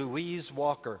Mary Louise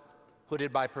Walker,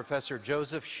 hooded by Professor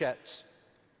Joseph Schetz.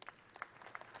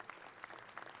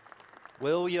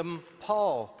 William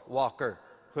Paul Walker,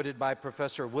 hooded by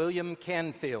Professor William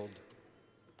Canfield.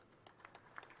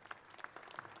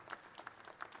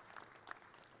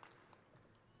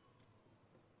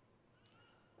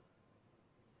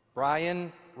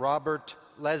 Brian Robert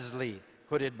Leslie,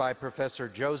 hooded by Professor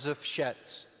Joseph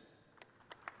Schetz.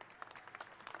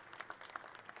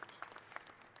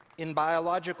 In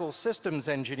biological systems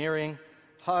engineering,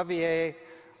 Javier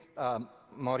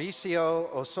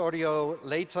Mauricio Osorio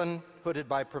Leighton, hooded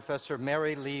by Professor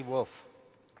Mary Lee Wolf.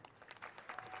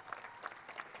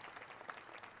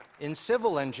 In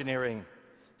civil engineering,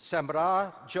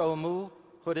 Samra Jomu,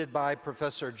 hooded by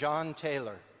Professor John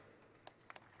Taylor.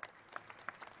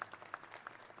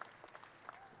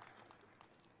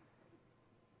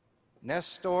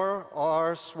 Nestor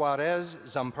R. Suarez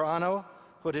Zamprano,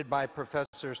 hooded by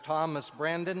Professors Thomas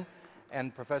Brandon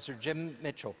and Professor Jim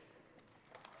Mitchell.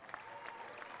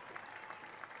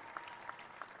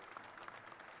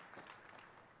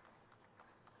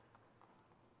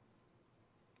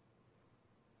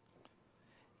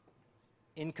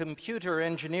 In computer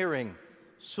engineering,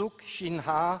 Suk Shin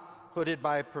Ha, hooded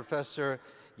by Professor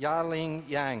Yaling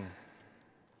Yang.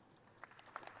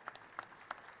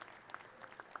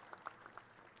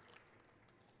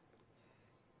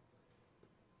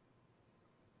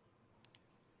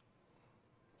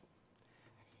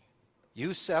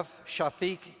 Youssef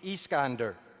Shafiq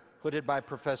Iskander, hooded by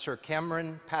Professor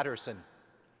Cameron Patterson.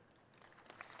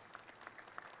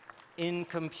 In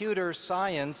computer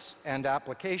science and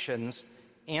applications,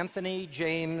 Anthony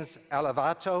James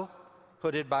Alivato,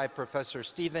 hooded by Professor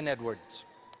Stephen Edwards.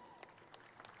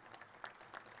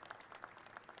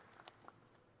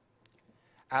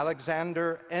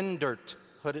 Alexander Endert,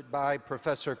 hooded by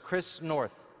Professor Chris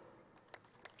North.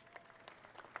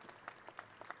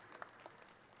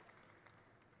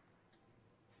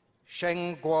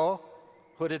 Sheng Guo,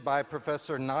 hooded by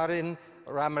Professor Naren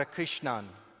Ramakrishnan.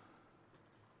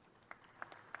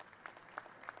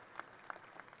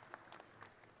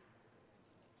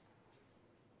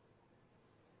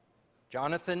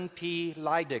 Jonathan P.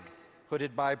 Leidig,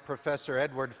 hooded by Professor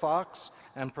Edward Fox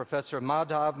and Professor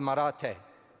Madhav Marathe.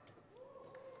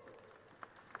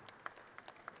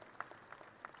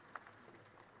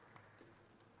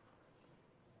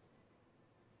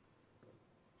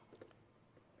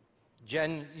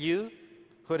 Jen Yu,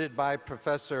 hooded by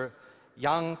Professor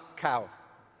Yang Cao.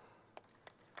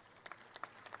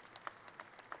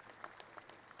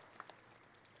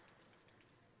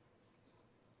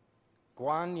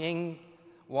 Guanying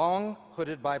Wang,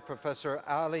 hooded by Professor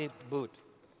Ali Boot.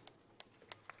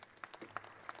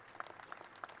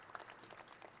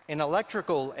 In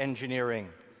electrical engineering,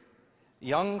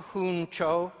 Young Hoon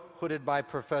Cho, hooded by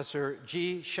Professor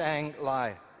Ji Shang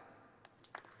Lai.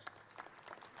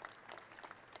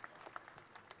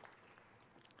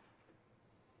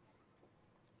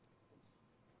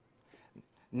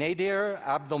 Nadir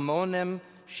Abdulmonem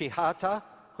Shihata,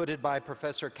 hooded by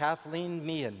Professor Kathleen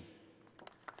Meehan.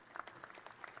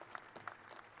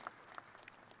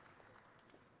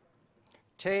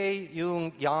 Tae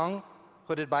Yung Yang,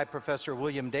 hooded by Professor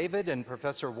William David and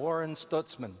Professor Warren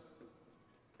Stutzman.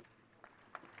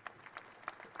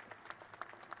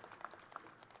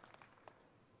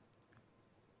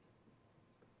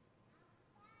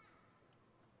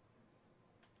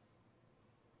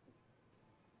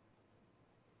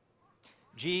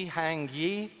 Ji Hang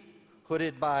Yi,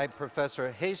 hooded by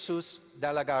Professor Jesus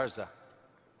de la Garza.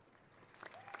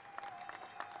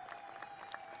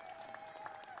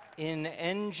 In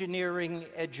engineering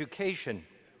education,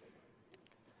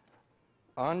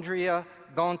 Andrea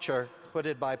Goncher,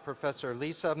 hooded by Professor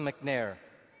Lisa McNair.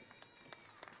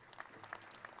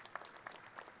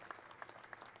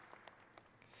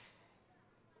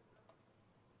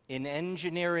 In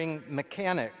engineering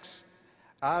mechanics,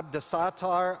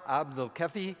 Abdesattar Abdul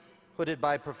Kefi, hooded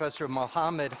by Professor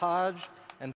Mohammed Haj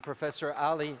and Professor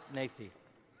Ali Nafi.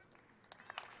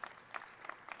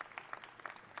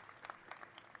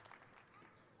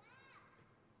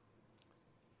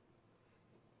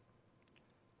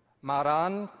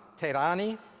 Maran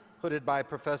Tehrani, hooded by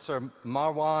Professor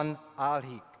Marwan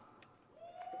Alhik.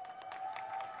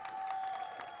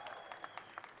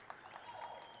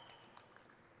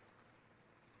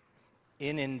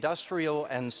 In industrial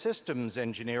and systems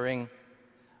engineering,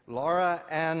 Laura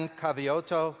Ann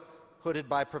Cavioto, hooded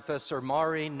by Professor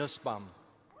Mari Nussbaum.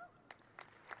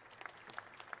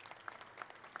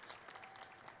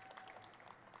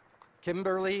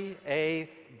 Kimberly A.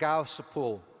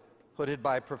 Gausapul, hooded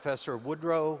by Professor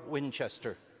Woodrow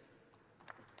Winchester.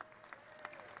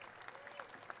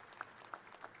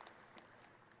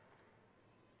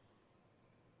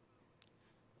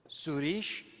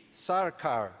 Surish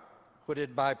Sarkar,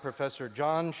 hooded by Professor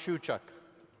John Shuchuk.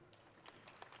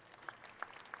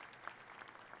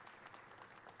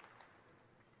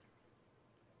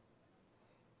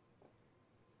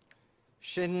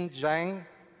 Xin Zhang,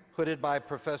 hooded by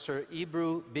Professor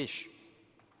Ibru Bish.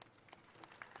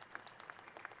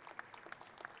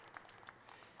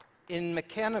 In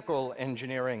mechanical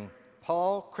engineering,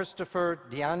 Paul Christopher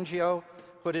Diangio,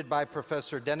 hooded by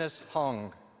Professor Dennis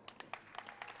Hong.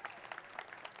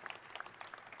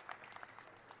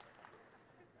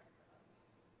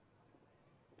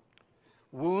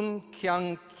 Woon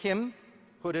Kyung Kim,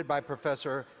 hooded by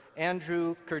Professor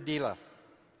Andrew Kerdila.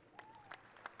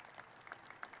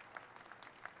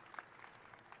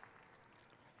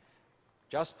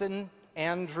 Justin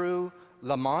Andrew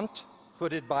Lamont,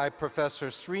 hooded by Professor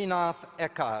Srinath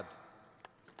Ekad.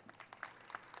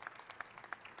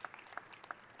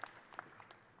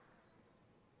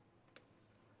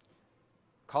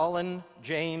 Colin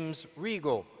James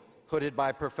Regal, hooded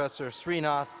by Professor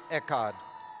Srinath Ekad.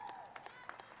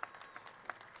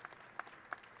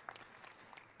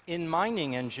 In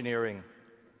mining engineering,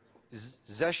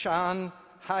 Zeshan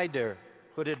Haider,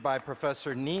 hooded by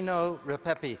Professor Nino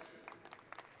Repepi.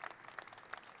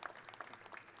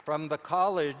 From the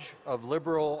College of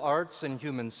Liberal Arts and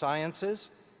Human Sciences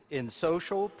in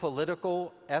Social,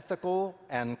 Political, Ethical,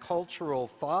 and Cultural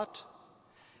Thought,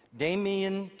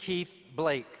 Damien Keith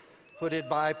Blake, hooded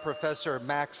by Professor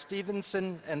Max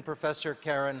Stevenson and Professor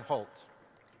Karen Holt.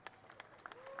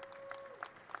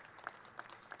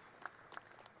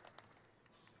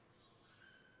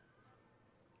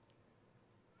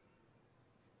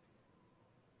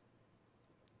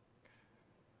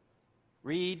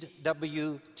 Reed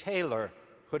W. Taylor,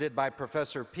 hooded by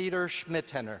Professor Peter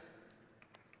Schmittenner.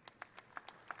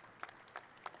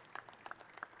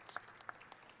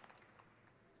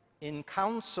 In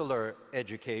counselor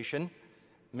education,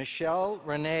 Michelle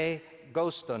Renee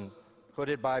Goston,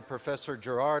 hooded by Professor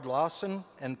Gerard Lawson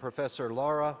and Professor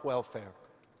Laura Welfare.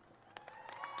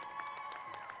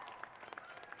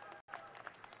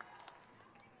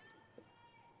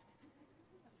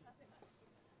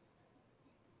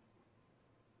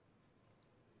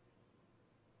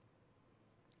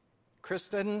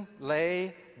 Kristen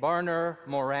Leigh Barner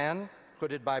Moran,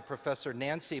 hooded by Professor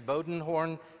Nancy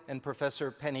Bodenhorn and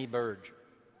Professor Penny Burge.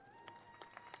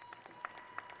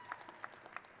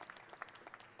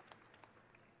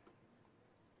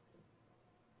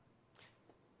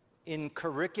 In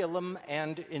curriculum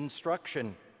and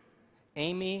instruction,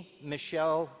 Amy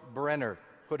Michelle Brenner,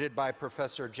 hooded by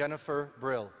Professor Jennifer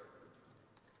Brill.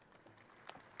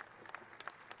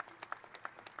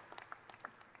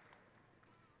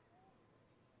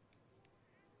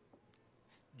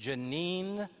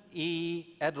 Janine E.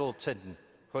 Edelton,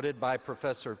 hooded by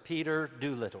Professor Peter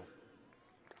Doolittle.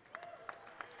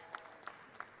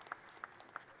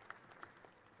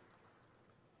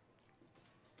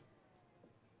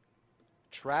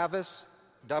 Travis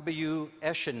W.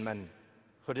 Eschenman,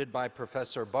 hooded by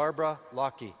Professor Barbara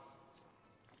Lockie.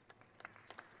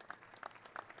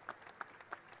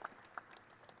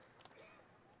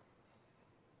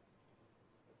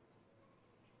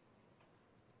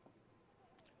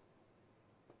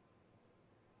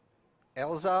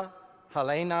 Elza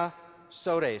Helena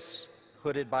Sodes,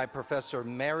 hooded by Professor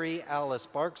Mary Alice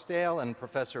Barksdale and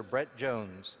Professor Brett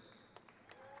Jones.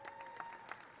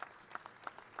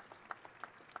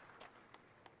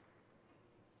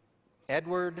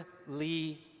 Edward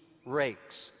Lee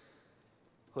Rakes,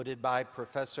 hooded by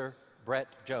Professor Brett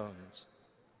Jones.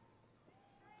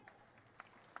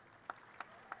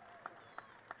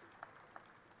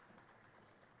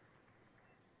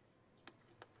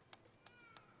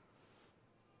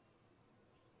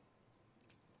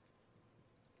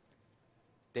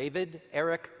 David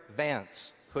Eric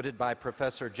Vance, hooded by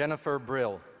Professor Jennifer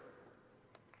Brill.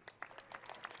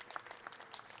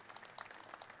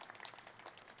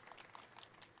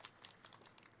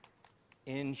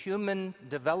 In human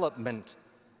development,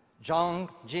 Zhang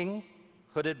Jing,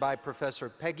 hooded by Professor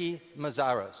Peggy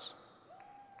Mazzaros.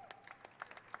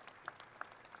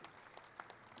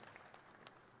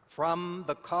 From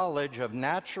the College of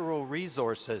Natural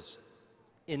Resources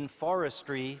in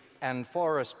Forestry and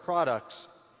Forest Products,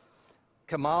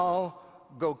 Kamal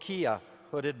Gokia,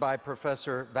 hooded by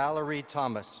Professor Valerie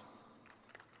Thomas.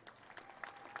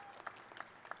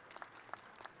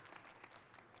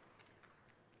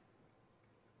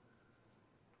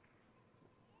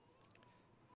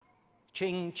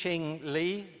 Ching Ching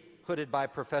Lee, hooded by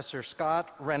Professor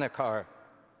Scott Renekar.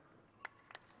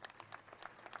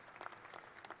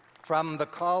 From the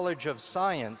College of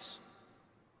Science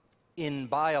in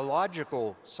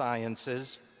Biological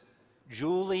Sciences,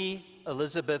 Julie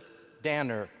Elizabeth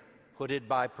Danner, hooded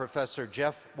by Professor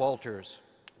Jeff Walters.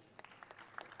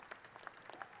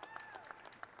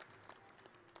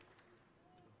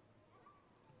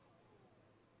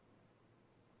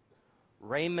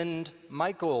 Raymond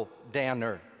Michael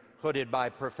Danner, hooded by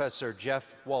Professor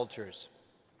Jeff Walters.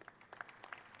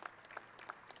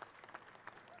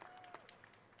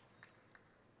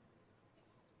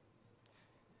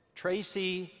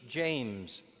 Tracy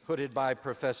James, hooded by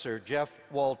Professor Jeff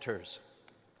Walters.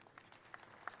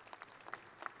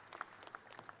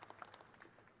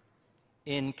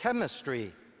 In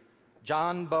chemistry,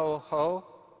 John Bo Ho,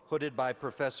 hooded by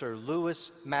Professor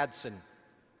Louis Madsen.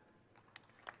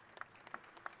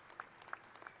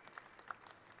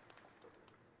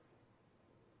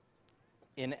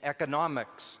 In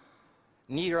economics,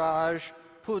 Niraj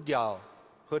Pudyal,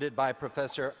 hooded by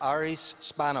Professor Aris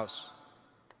Spanos.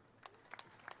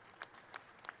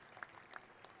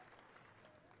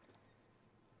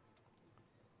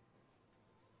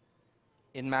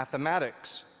 In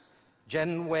mathematics,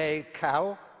 Zhenwei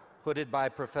Cao, hooded by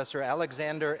Professor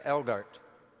Alexander Elgart.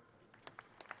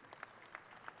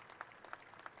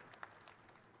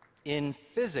 In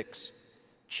physics,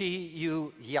 Chi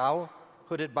Yu Yao,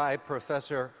 hooded by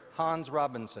Professor Hans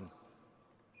Robinson.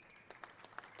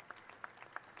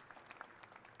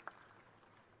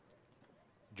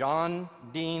 John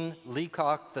Dean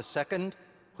Leacock II,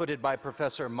 hooded by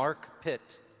Professor Mark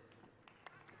Pitt.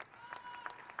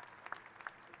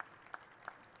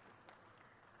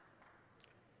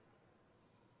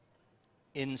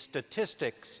 In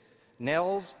statistics,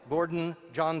 Nels Gordon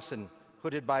Johnson,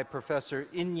 hooded by Professor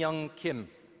In-Young Kim.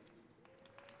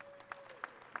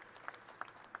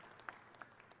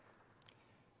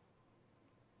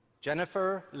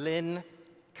 Jennifer Lynn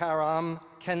Karam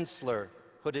Kensler,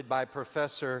 hooded by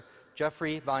Professor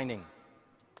Jeffrey Vining.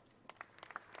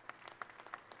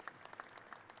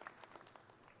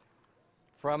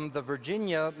 From the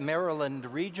Virginia, Maryland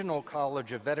Regional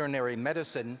College of Veterinary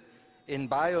Medicine in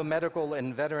Biomedical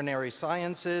and Veterinary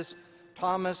Sciences,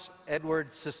 Thomas Edward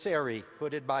Cesari,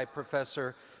 hooded by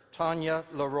Professor Tanya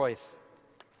Leroyth.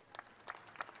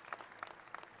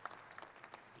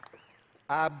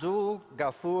 Abdul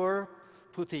Ghafoor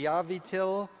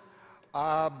Putiavitil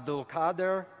Abdul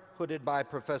Qadir, hooded by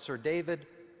Professor David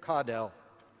Caudell.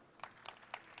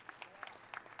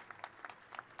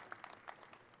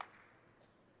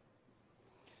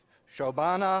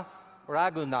 Shobhana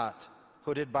Raghunath,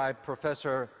 hooded by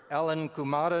Professor Ellen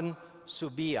Kumaran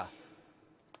Subbiya.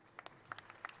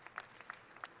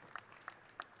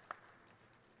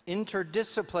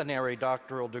 Interdisciplinary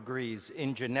doctoral degrees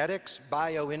in genetics,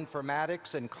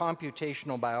 bioinformatics, and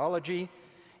computational biology,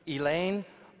 Elaine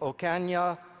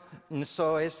Okanya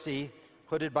Nsoesi,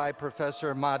 hooded by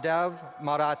Professor Madhav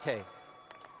Marathe.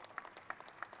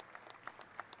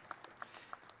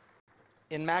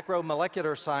 In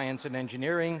macromolecular science and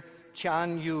engineering,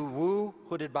 Qian Yu Wu,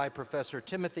 hooded by Professor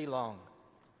Timothy Long.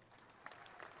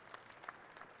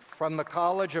 From the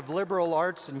College of Liberal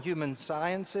Arts and Human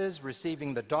Sciences,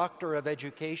 receiving the Doctor of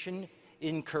Education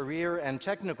in Career and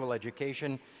Technical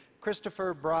Education,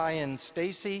 Christopher Brian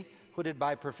Stacy, hooded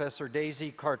by Professor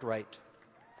Daisy Cartwright.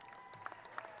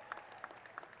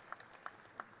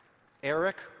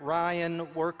 Eric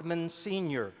Ryan Workman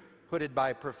Sr., hooded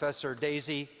by Professor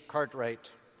Daisy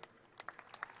Cartwright.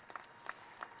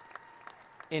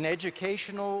 In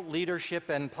Educational Leadership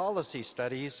and Policy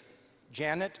Studies,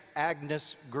 Janet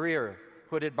Agnes Greer,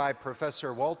 hooded by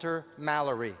Professor Walter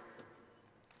Mallory.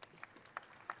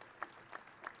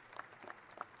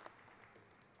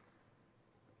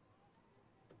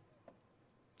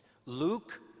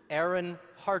 Luke Aaron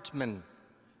Hartman,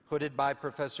 hooded by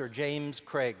Professor James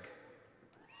Craig.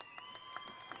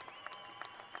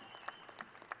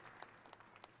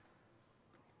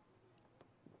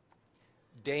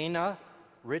 Dana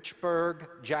Richburg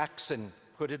Jackson,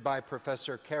 hooded by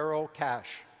Professor Carol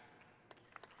Cash.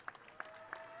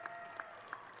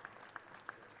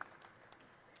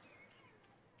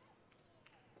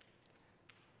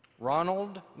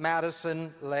 Ronald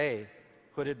Madison Lay,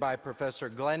 hooded by Professor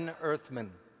Glenn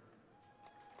Earthman.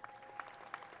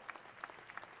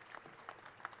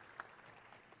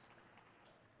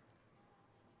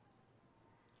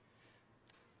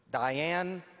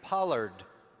 Diane Pollard,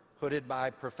 hooded by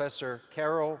Professor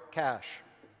Carol Cash.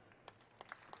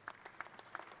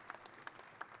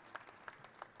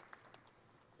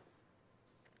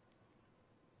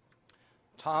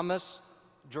 Thomas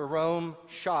Jerome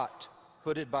Schott,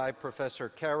 hooded by Professor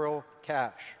Carol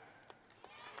Cash.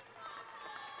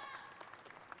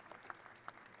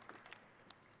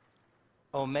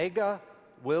 Omega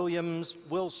Williams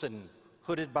Wilson,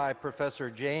 hooded by Professor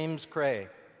James Cray.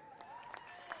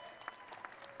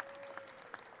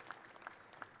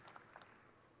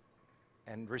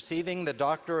 And receiving the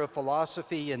Doctor of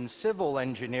Philosophy in Civil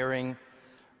Engineering,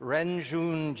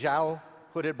 Renjun Zhao,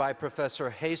 hooded by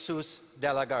Professor Jesus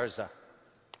de la Garza.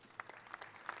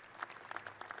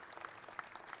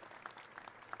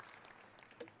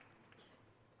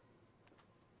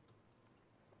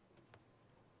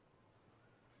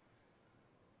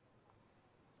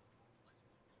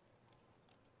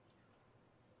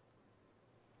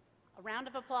 A round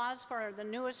of applause for the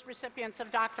newest recipients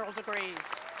of doctoral degrees.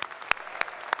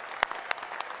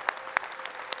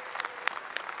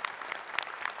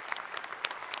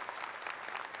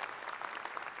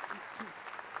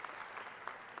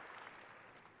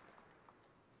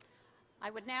 I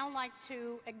would now like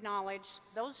to acknowledge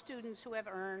those students who have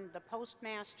earned the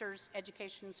Postmaster's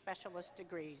Education Specialist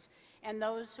degrees and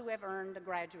those who have earned the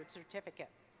graduate certificate.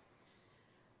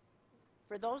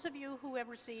 For those of you who have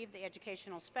received the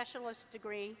Educational Specialist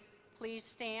degree, please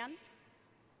stand.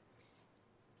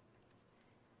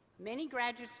 Many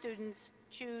graduate students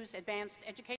choose advanced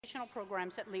educational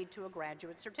programs that lead to a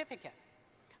graduate certificate.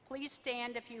 Please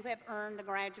stand if you have earned a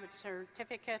graduate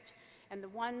certificate, and the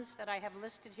ones that I have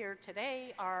listed here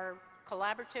today are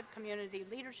Collaborative Community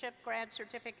Leadership Grad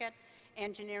Certificate,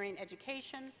 Engineering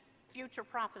Education, Future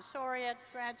Professoriate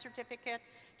Grad Certificate,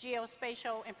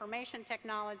 Geospatial Information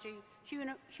Technology,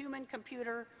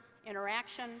 Human-Computer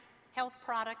Interaction, Health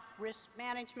Product Risk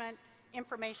Management,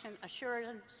 Information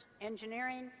Assurance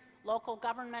Engineering, Local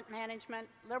Government Management,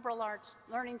 Liberal Arts,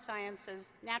 Learning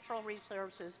Sciences, Natural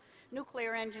Resources,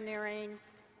 Nuclear Engineering,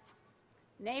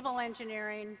 Naval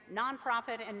Engineering,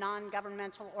 Nonprofit and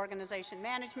Non-Governmental Organization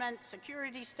Management,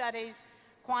 Security Studies,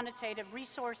 quantitative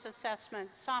resource assessment,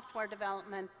 software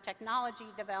development, technology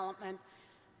development,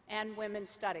 and women's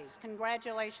studies.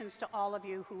 Congratulations to all of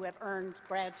you who have earned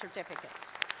grad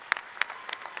certificates.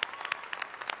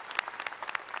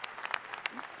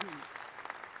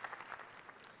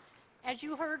 As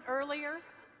you heard earlier,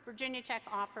 Virginia Tech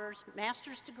offers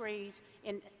master's degrees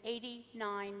in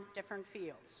 89 different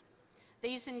fields.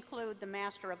 These include the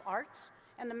Master of Arts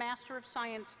and the Master of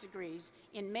Science degrees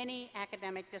in many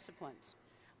academic disciplines.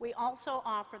 We also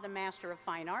offer the Master of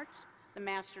Fine Arts, the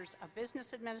Masters of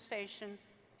Business Administration,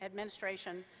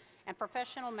 and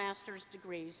professional master's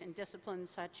degrees in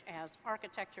disciplines such as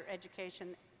architecture,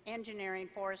 education, engineering,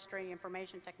 forestry,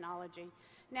 information technology,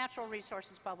 natural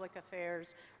resources, public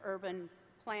affairs,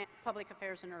 public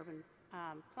affairs and urban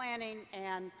planning,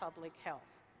 and public health.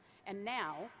 And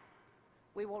now,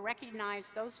 we will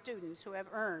recognize those students who have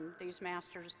earned these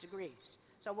master's degrees.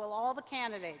 So will all the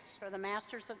candidates for the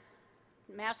master's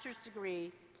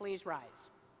degree please rise?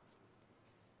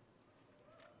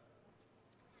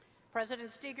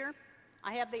 President Steger,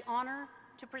 I have the honor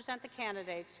to present the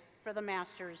candidates for the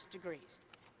master's degrees.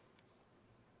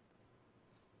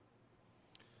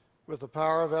 With the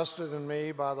power vested in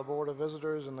me by the Board of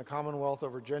Visitors in the Commonwealth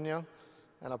of Virginia,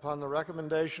 and upon the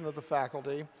recommendation of the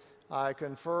faculty, I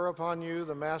confer upon you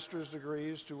the master's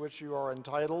degrees to which you are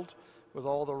entitled, with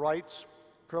all the rights,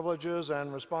 privileges,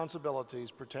 and responsibilities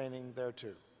pertaining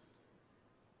thereto.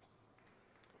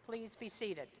 Please be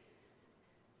seated.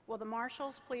 Will the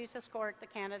marshals please escort the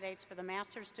candidates for the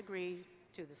master's degree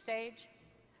to the stage?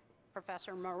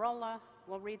 Professor Marola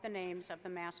will read the names of the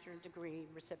master's degree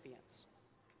recipients.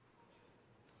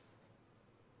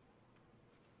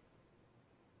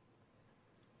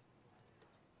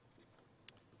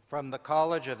 From the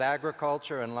College of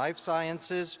Agriculture and Life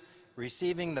Sciences,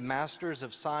 receiving the Masters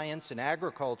of Science in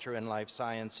Agriculture and Life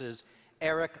Sciences,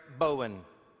 Eric Bowen.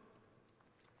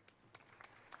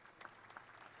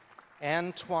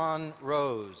 Antoine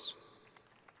Rose.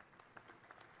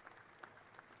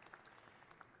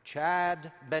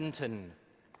 Chad Benton.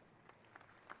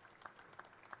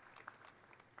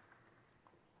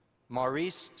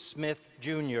 Maurice Smith,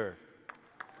 Jr.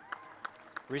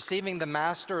 Receiving the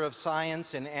Master of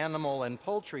Science in Animal and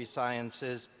Poultry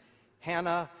Sciences,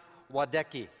 Hannah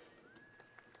Wadecki.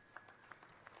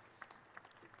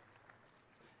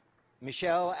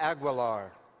 Michelle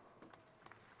Aguilar.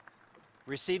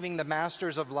 Receiving the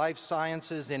Masters of Life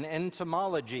Sciences in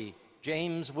Entomology,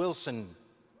 James Wilson.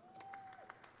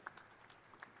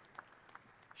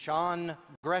 Sean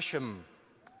Gresham.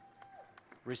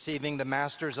 Receiving the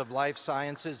Masters of Life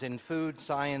Sciences in Food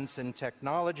Science and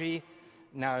Technology,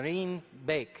 Nareen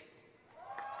Bake.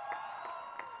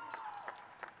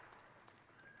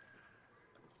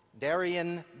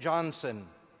 Darian Johnson.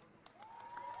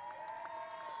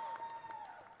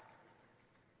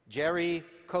 Jerry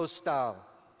Costal.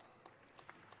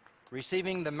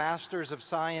 Receiving the Masters of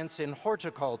Science in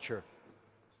Horticulture,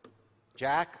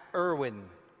 Jack Irwin.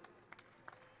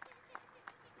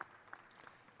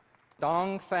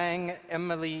 Dongfang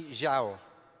Emily Zhao.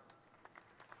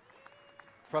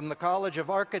 From the College of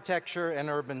Architecture and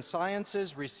Urban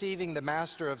Sciences, receiving the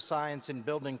Master of Science in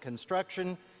Building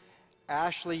Construction,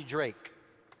 Ashley Drake.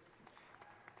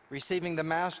 Receiving the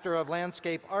Master of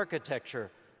Landscape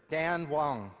Architecture, Dan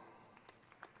Wang.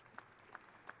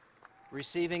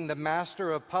 Receiving the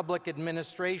Master of Public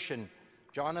Administration,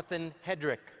 Jonathan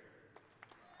Hedrick.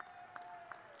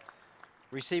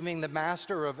 Receiving the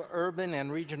Master of Urban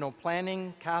and Regional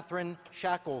Planning, Catherine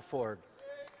Shackelford.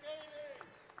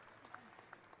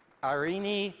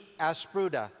 Irene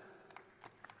Aspruda.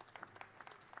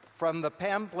 From the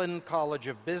Pamplin College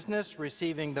of Business,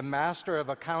 receiving the Master of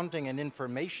Accounting and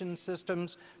Information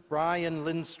Systems, Brian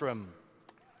Lindstrom.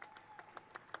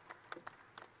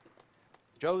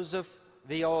 Joseph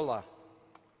Viola.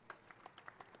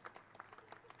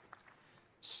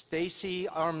 Stacy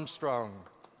Armstrong.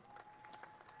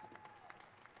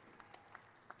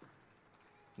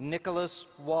 Nicholas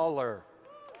Waller.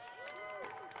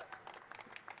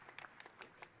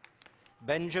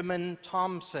 Benjamin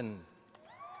Thompson.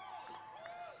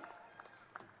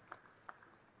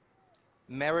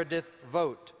 Meredith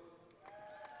Vogt.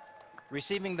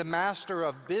 Receiving the Master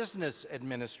of Business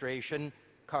Administration,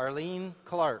 Carlene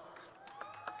Clark.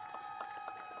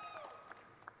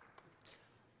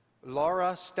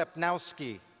 Laura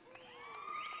Stepnowski.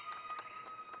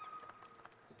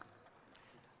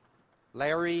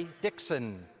 Larry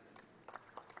Dixon.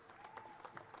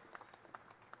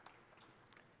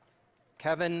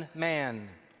 Kevin Mann.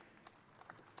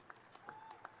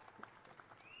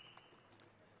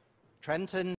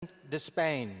 Trenton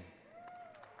Despain.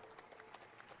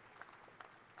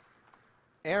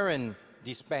 Aaron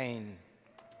Despain.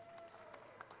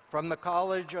 From the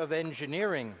College of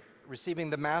Engineering, receiving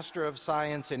the Master of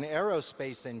Science in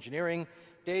Aerospace Engineering,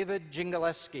 David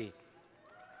Jingaleski.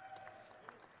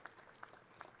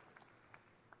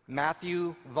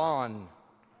 Matthew Vaughn,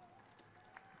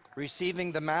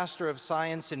 receiving the Master of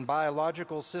Science in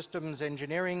Biological Systems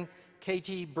Engineering,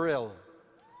 Katie Brill.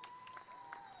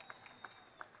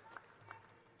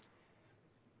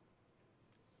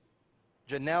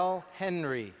 Janelle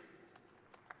Henry,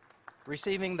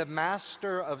 receiving the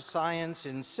Master of Science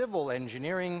in Civil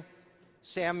Engineering,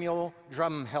 Samuel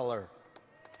Drumheller.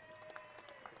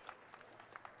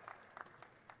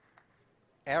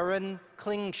 Aaron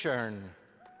Klingshern.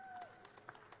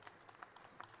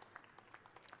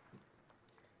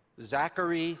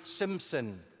 Zachary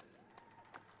Simpson.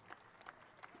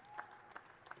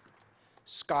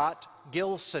 Scott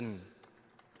Gilson.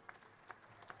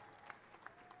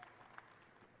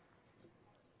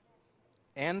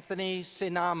 Anthony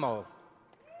Sinamo.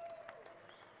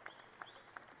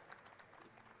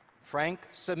 Frank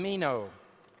Semino.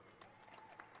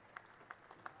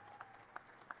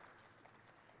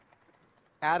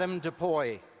 Adam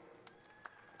DePoy.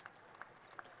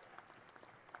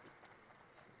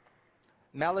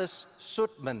 Melis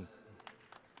Sutman.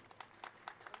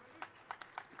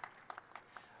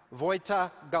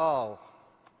 Vojta Gall.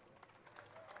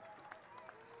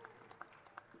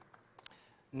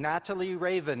 Natalie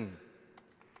Raven.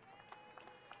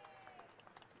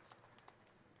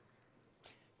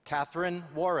 Catherine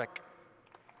Warwick.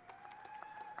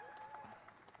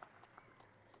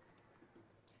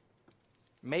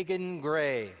 Megan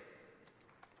Gray.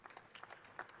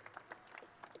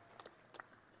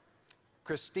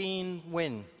 Christine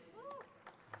Wynn.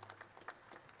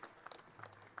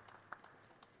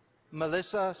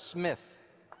 Melissa Smith.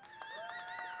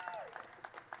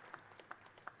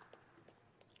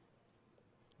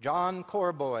 John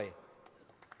Corboy.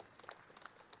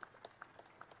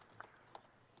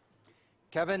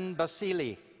 Kevin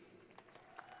Basili.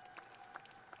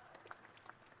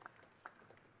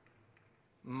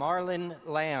 Marlon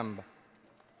Lamb.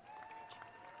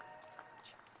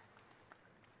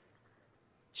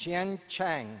 Qian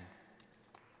Chang.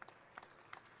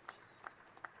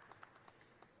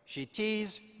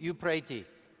 Shitiz Upreti.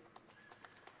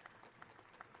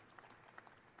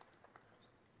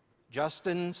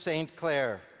 Justin St.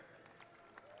 Clair.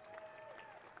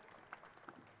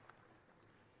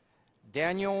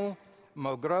 Daniel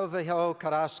Mogrovejo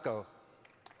Carrasco.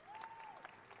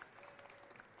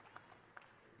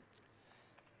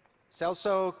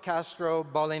 Celso Castro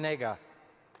Bolinega.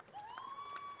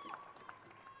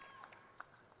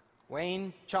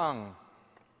 Wayne Chung,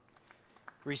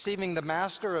 receiving the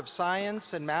Master of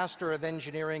Science and Master of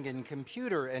Engineering in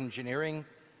Computer Engineering,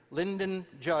 Lyndon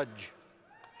Judge.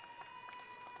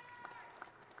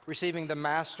 Receiving the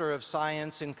Master of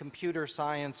Science in Computer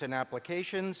Science and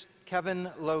Applications,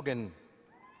 Kevin Logan.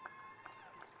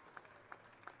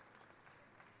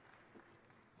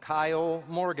 Kyle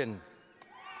Morgan.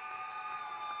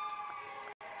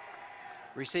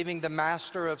 Receiving the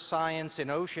Master of Science in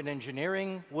Ocean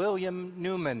Engineering, William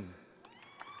Newman.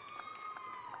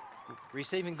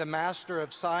 Receiving the Master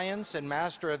of Science and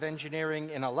Master of Engineering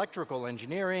in Electrical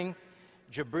Engineering,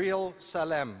 Jabril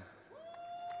Salem.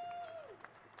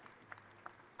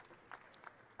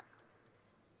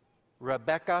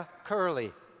 Rebecca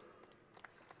Curley.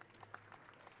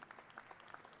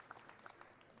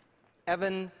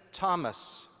 Evan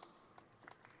Thomas.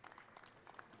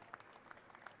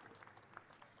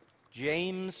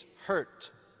 James Hurt.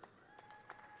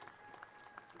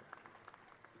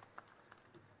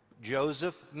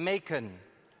 Joseph Macon.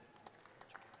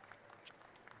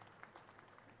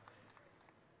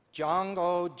 Jong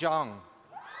O Jong.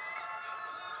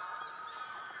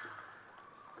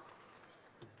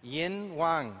 Yin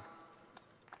Wang.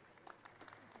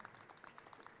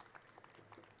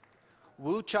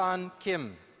 Woo Chan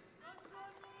Kim.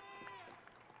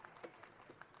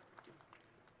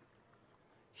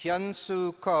 Hyun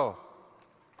Soo Ko.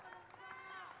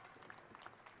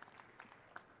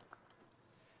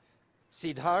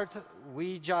 Siddharth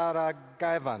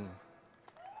Wijaragavan.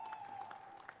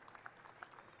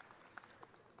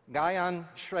 Gayan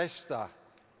Shrestha.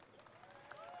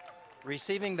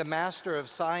 Receiving the Master of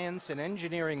Science in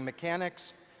Engineering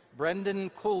Mechanics,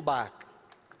 Brendan Kulbach.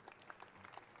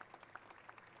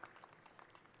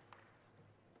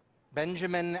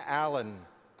 Benjamin Allen.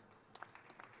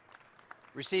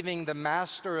 Receiving the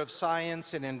Master of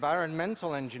Science in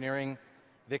Environmental Engineering,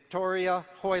 Victoria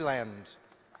Hoyland.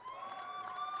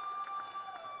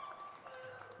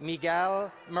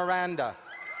 Miguel Miranda.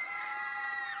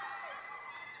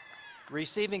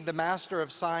 Receiving the Master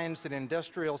of Science in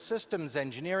Industrial Systems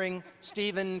Engineering,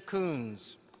 Stephen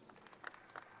Coons.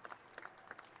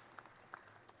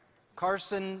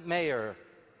 Carson Mayer.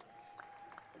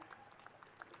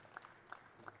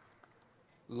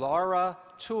 Laura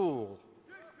Toole.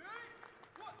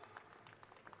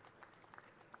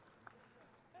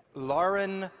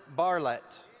 Lauren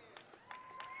Barlett.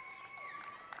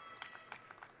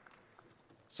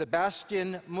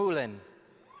 Sebastian Moulin.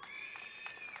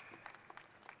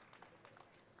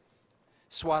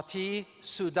 Swati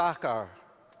Sudhakar.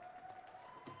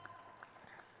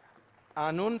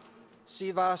 Anunth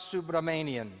Siva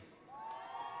Subramanian.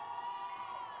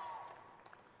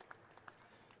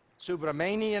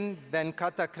 Subramanian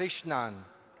Venkatakrishnan.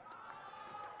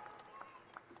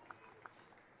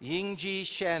 Yingji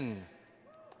Shen.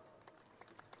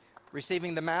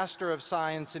 Receiving the Master of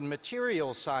Science in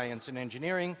Material Science and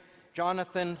Engineering,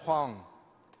 Jonathan Huang.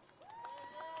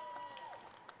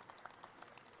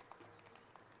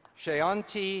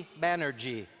 Shayanti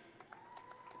Banerjee.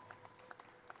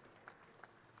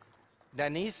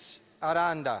 Denise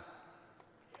Aranda.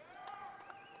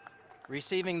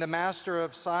 Receiving the Master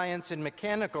of Science in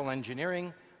Mechanical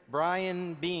Engineering,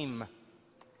 Brian Beam.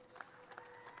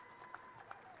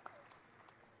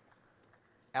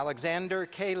 Alexander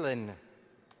Kalin.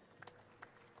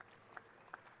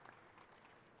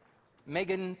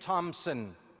 Megan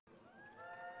Thompson.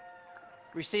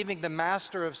 Receiving the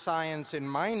Master of Science in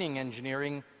Mining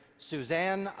Engineering,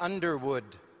 Suzanne Underwood.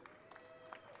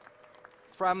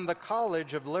 From the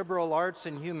College of Liberal Arts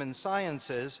and Human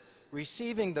Sciences,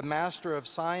 receiving the Master of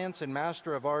Science and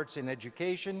Master of Arts in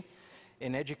Education,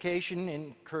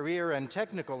 in Career and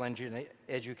Technical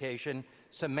Education,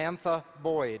 Samantha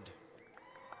Boyd.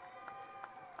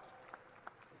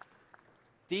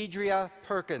 Deidria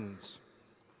Perkins.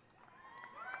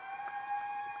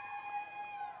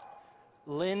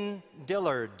 Lynn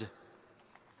Dillard.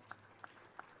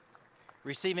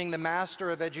 Receiving the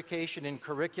Master of Education in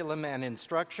Curriculum and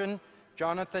Instruction,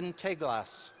 Jonathan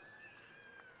Teglas.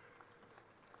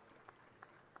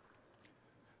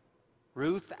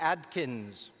 Ruth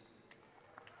Adkins.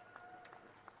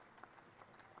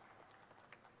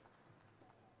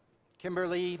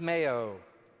 Kimberly Mayo.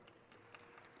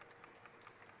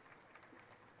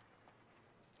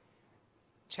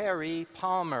 Terry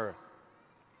Palmer.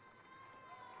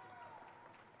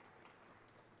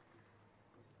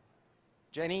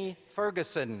 Jenny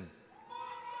Ferguson.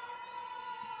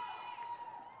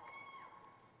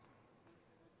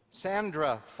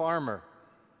 Sandra Farmer.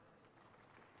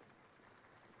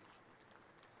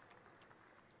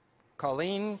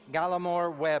 Colleen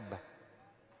Gallimore Webb.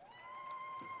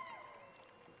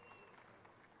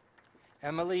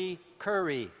 Emily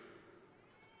Curry.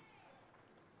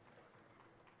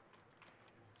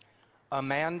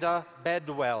 Amanda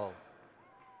Bedwell.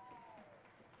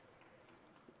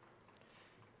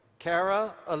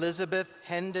 Kara Elizabeth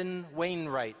Hendon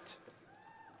Wainwright.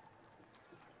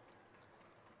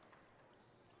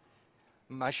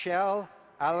 Michelle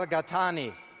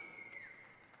Algatani.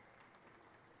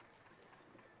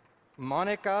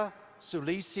 Monica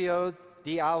Sulicio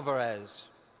de Alvarez.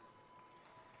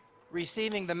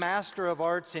 Receiving the Master of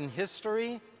Arts in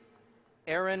History,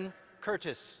 Aaron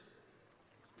Curtis.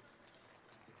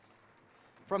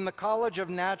 From the College of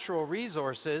Natural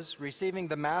Resources, receiving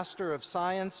the Master of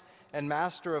Science and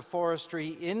Master of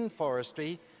Forestry in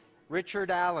Forestry, Richard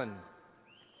Allen.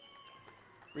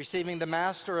 Receiving the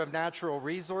Master of Natural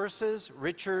Resources,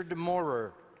 Richard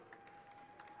Moorer.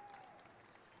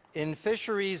 In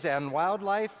Fisheries and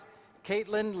Wildlife,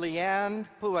 Caitlin Leanne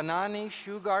Puanani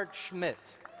Shugart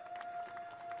Schmidt.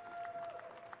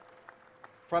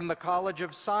 From the College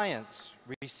of Science,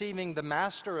 receiving the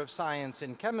Master of Science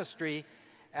in Chemistry,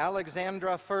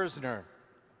 Alexandra Fersner.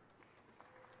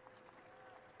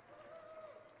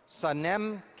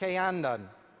 Sanem Kayandan.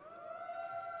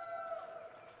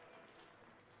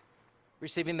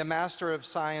 Receiving the Master of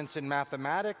Science in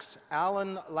Mathematics,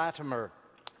 Alan Latimer.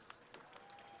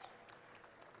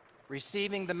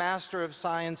 Receiving the Master of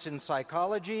Science in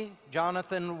Psychology,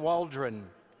 Jonathan Waldron.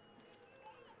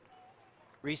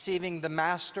 Receiving the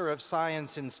Master of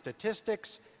Science in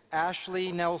Statistics,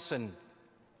 Ashley Nelson.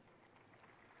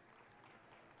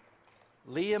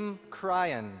 Liam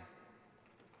Cryan.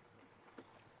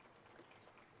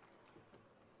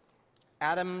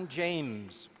 Adam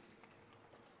James.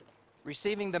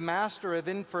 Receiving the Master of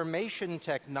Information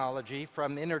Technology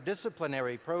from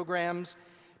Interdisciplinary Programs,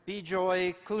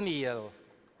 Bijoy Kuniel.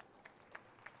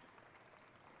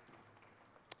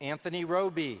 Anthony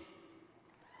Roby.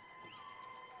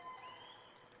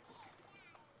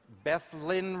 Beth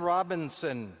Lynn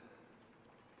Robinson.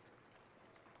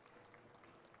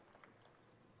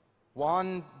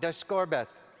 Juan Descorbeth,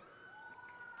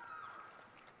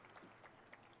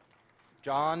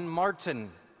 John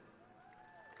Martin,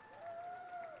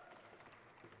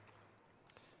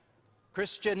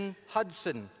 Christian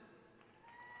Hudson,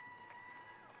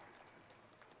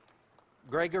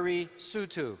 Gregory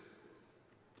Sutu,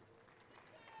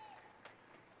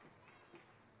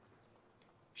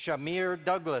 Shamir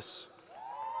Douglas,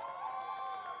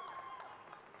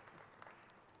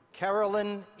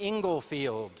 Carolyn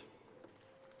Inglefield,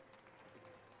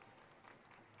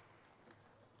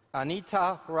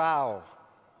 Anita Rao,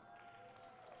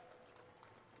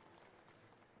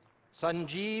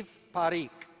 Sanjeev Parikh,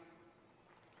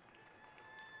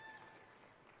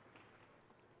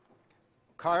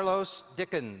 Carlos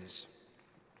Dickens,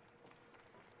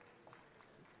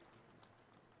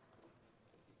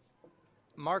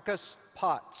 Marcus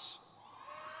Potts,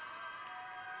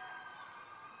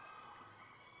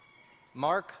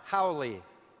 Mark Howley,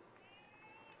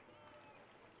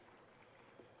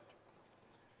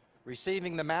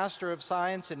 receiving the Master of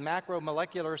Science in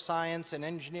Macromolecular Science and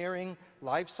Engineering,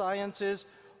 Life Sciences,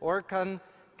 Orkan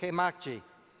Kemakci,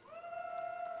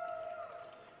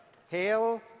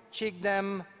 Hail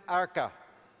Chignem Arka,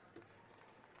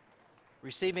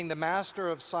 receiving the Master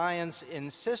of Science in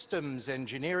Systems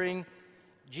Engineering,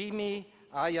 Jimmy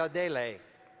Ayadele,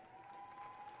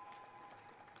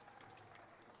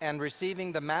 and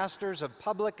receiving the Masters of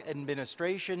Public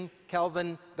Administration,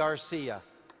 Kelvin Garcia.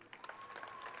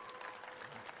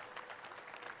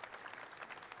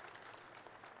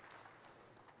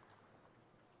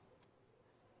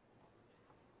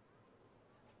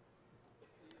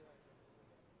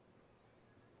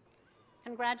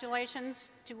 Congratulations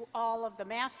to all of the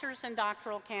master's and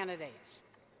doctoral candidates,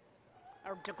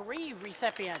 or degree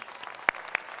recipients.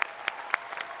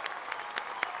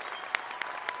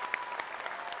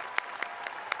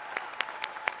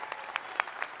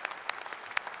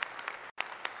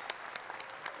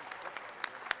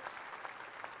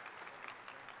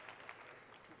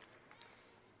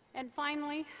 And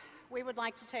finally, we would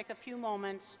like to take a few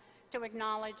moments to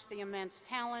acknowledge the immense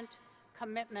talent,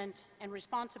 commitment, and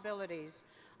responsibilities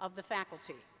of the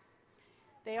faculty.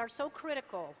 They are so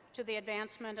critical to the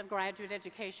advancement of graduate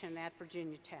education at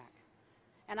Virginia Tech.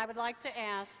 And I would like to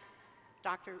ask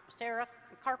Dr. Sarah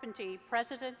Carpenter,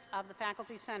 President of the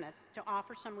Faculty Senate, to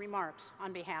offer some remarks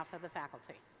on behalf of the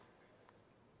faculty.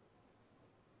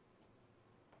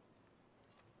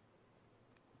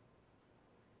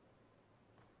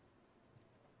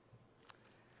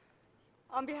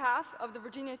 On behalf of the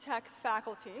Virginia Tech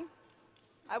faculty,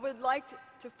 I would like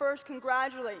to first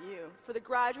congratulate you for the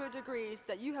graduate degrees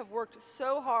that you have worked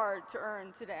so hard to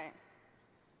earn today.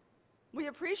 We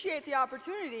appreciate the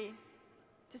opportunity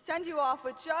to send you off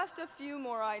with just a few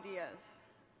more ideas.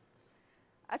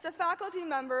 As a faculty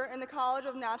member in the College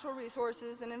of Natural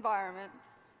Resources and Environment,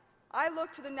 I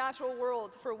look to the natural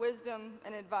world for wisdom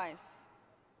and advice.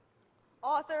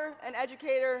 Author and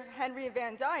educator Henry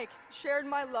Van Dyke shared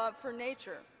my love for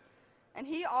nature, and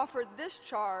he offered this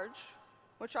charge,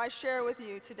 which I share with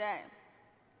you today.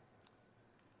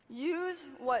 Use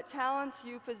what talents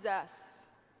you possess.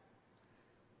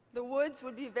 The woods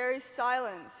would be very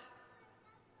silent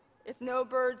if no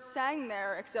birds sang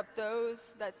there except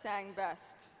those that sang best.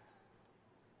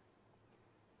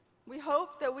 We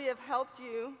hope that we have helped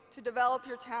you to develop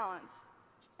your talents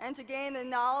and to gain the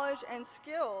knowledge and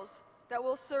skills that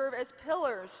will serve as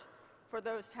pillars for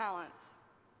those talents.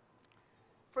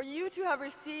 For you to have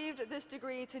received this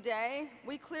degree today,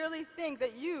 we clearly think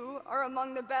that you are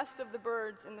among the best of the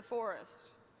birds in the forest.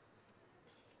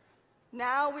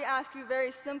 Now we ask you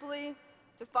very simply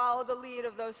to follow the lead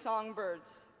of those songbirds.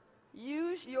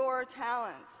 Use your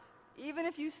talents, even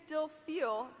if you still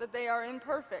feel that they are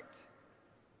imperfect.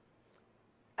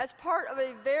 As part of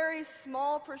a very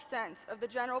small percent of the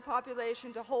general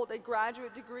population to hold a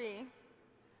graduate degree,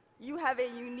 you have a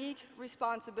unique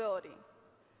responsibility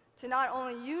to not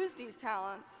only use these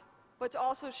talents, but to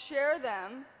also share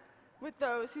them with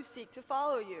those who seek to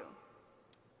follow you.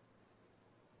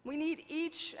 We need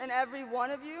each and every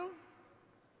one of you,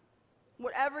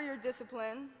 whatever your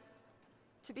discipline,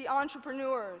 to be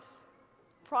entrepreneurs,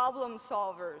 problem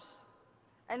solvers,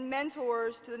 and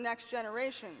mentors to the next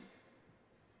generation.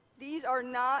 These are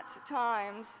not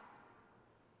times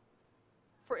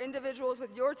for individuals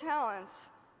with your talents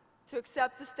to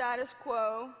accept the status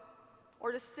quo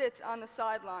or to sit on the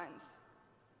sidelines.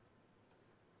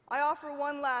 I offer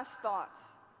one last thought.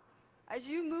 As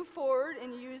you move forward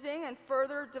in using and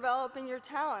further developing your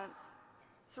talents,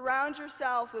 surround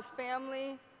yourself with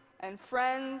family and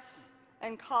friends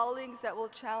and colleagues that will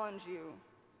challenge you.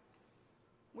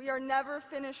 We are never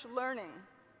finished learning,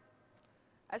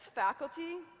 As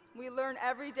faculty, we learn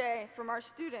every day from our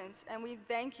students, and we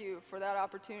thank you for that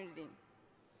opportunity.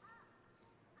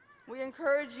 We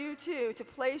encourage you, too, to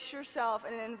place yourself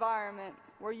in an environment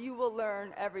where you will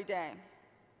learn every day.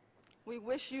 We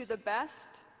wish you the best,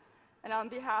 and on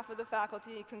behalf of the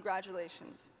faculty,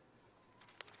 congratulations.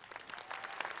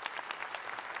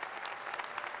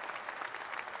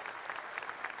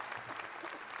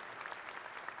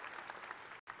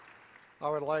 I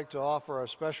would like to offer a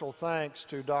special thanks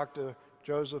to Dr.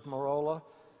 Joseph Marola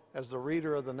as the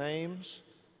reader of the names,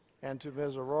 and to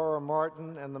Ms. Aurora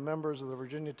Martin and the members of the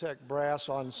Virginia Tech Brass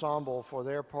Ensemble for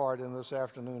their part in this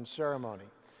afternoon's ceremony.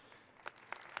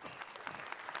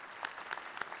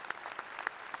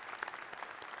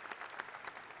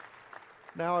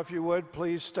 Now, if you would,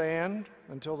 please stand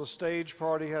until the stage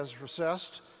party has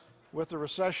recessed. With the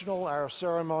recessional, our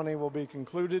ceremony will be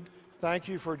concluded. Thank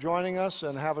you for joining us,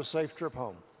 and have a safe trip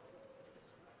home.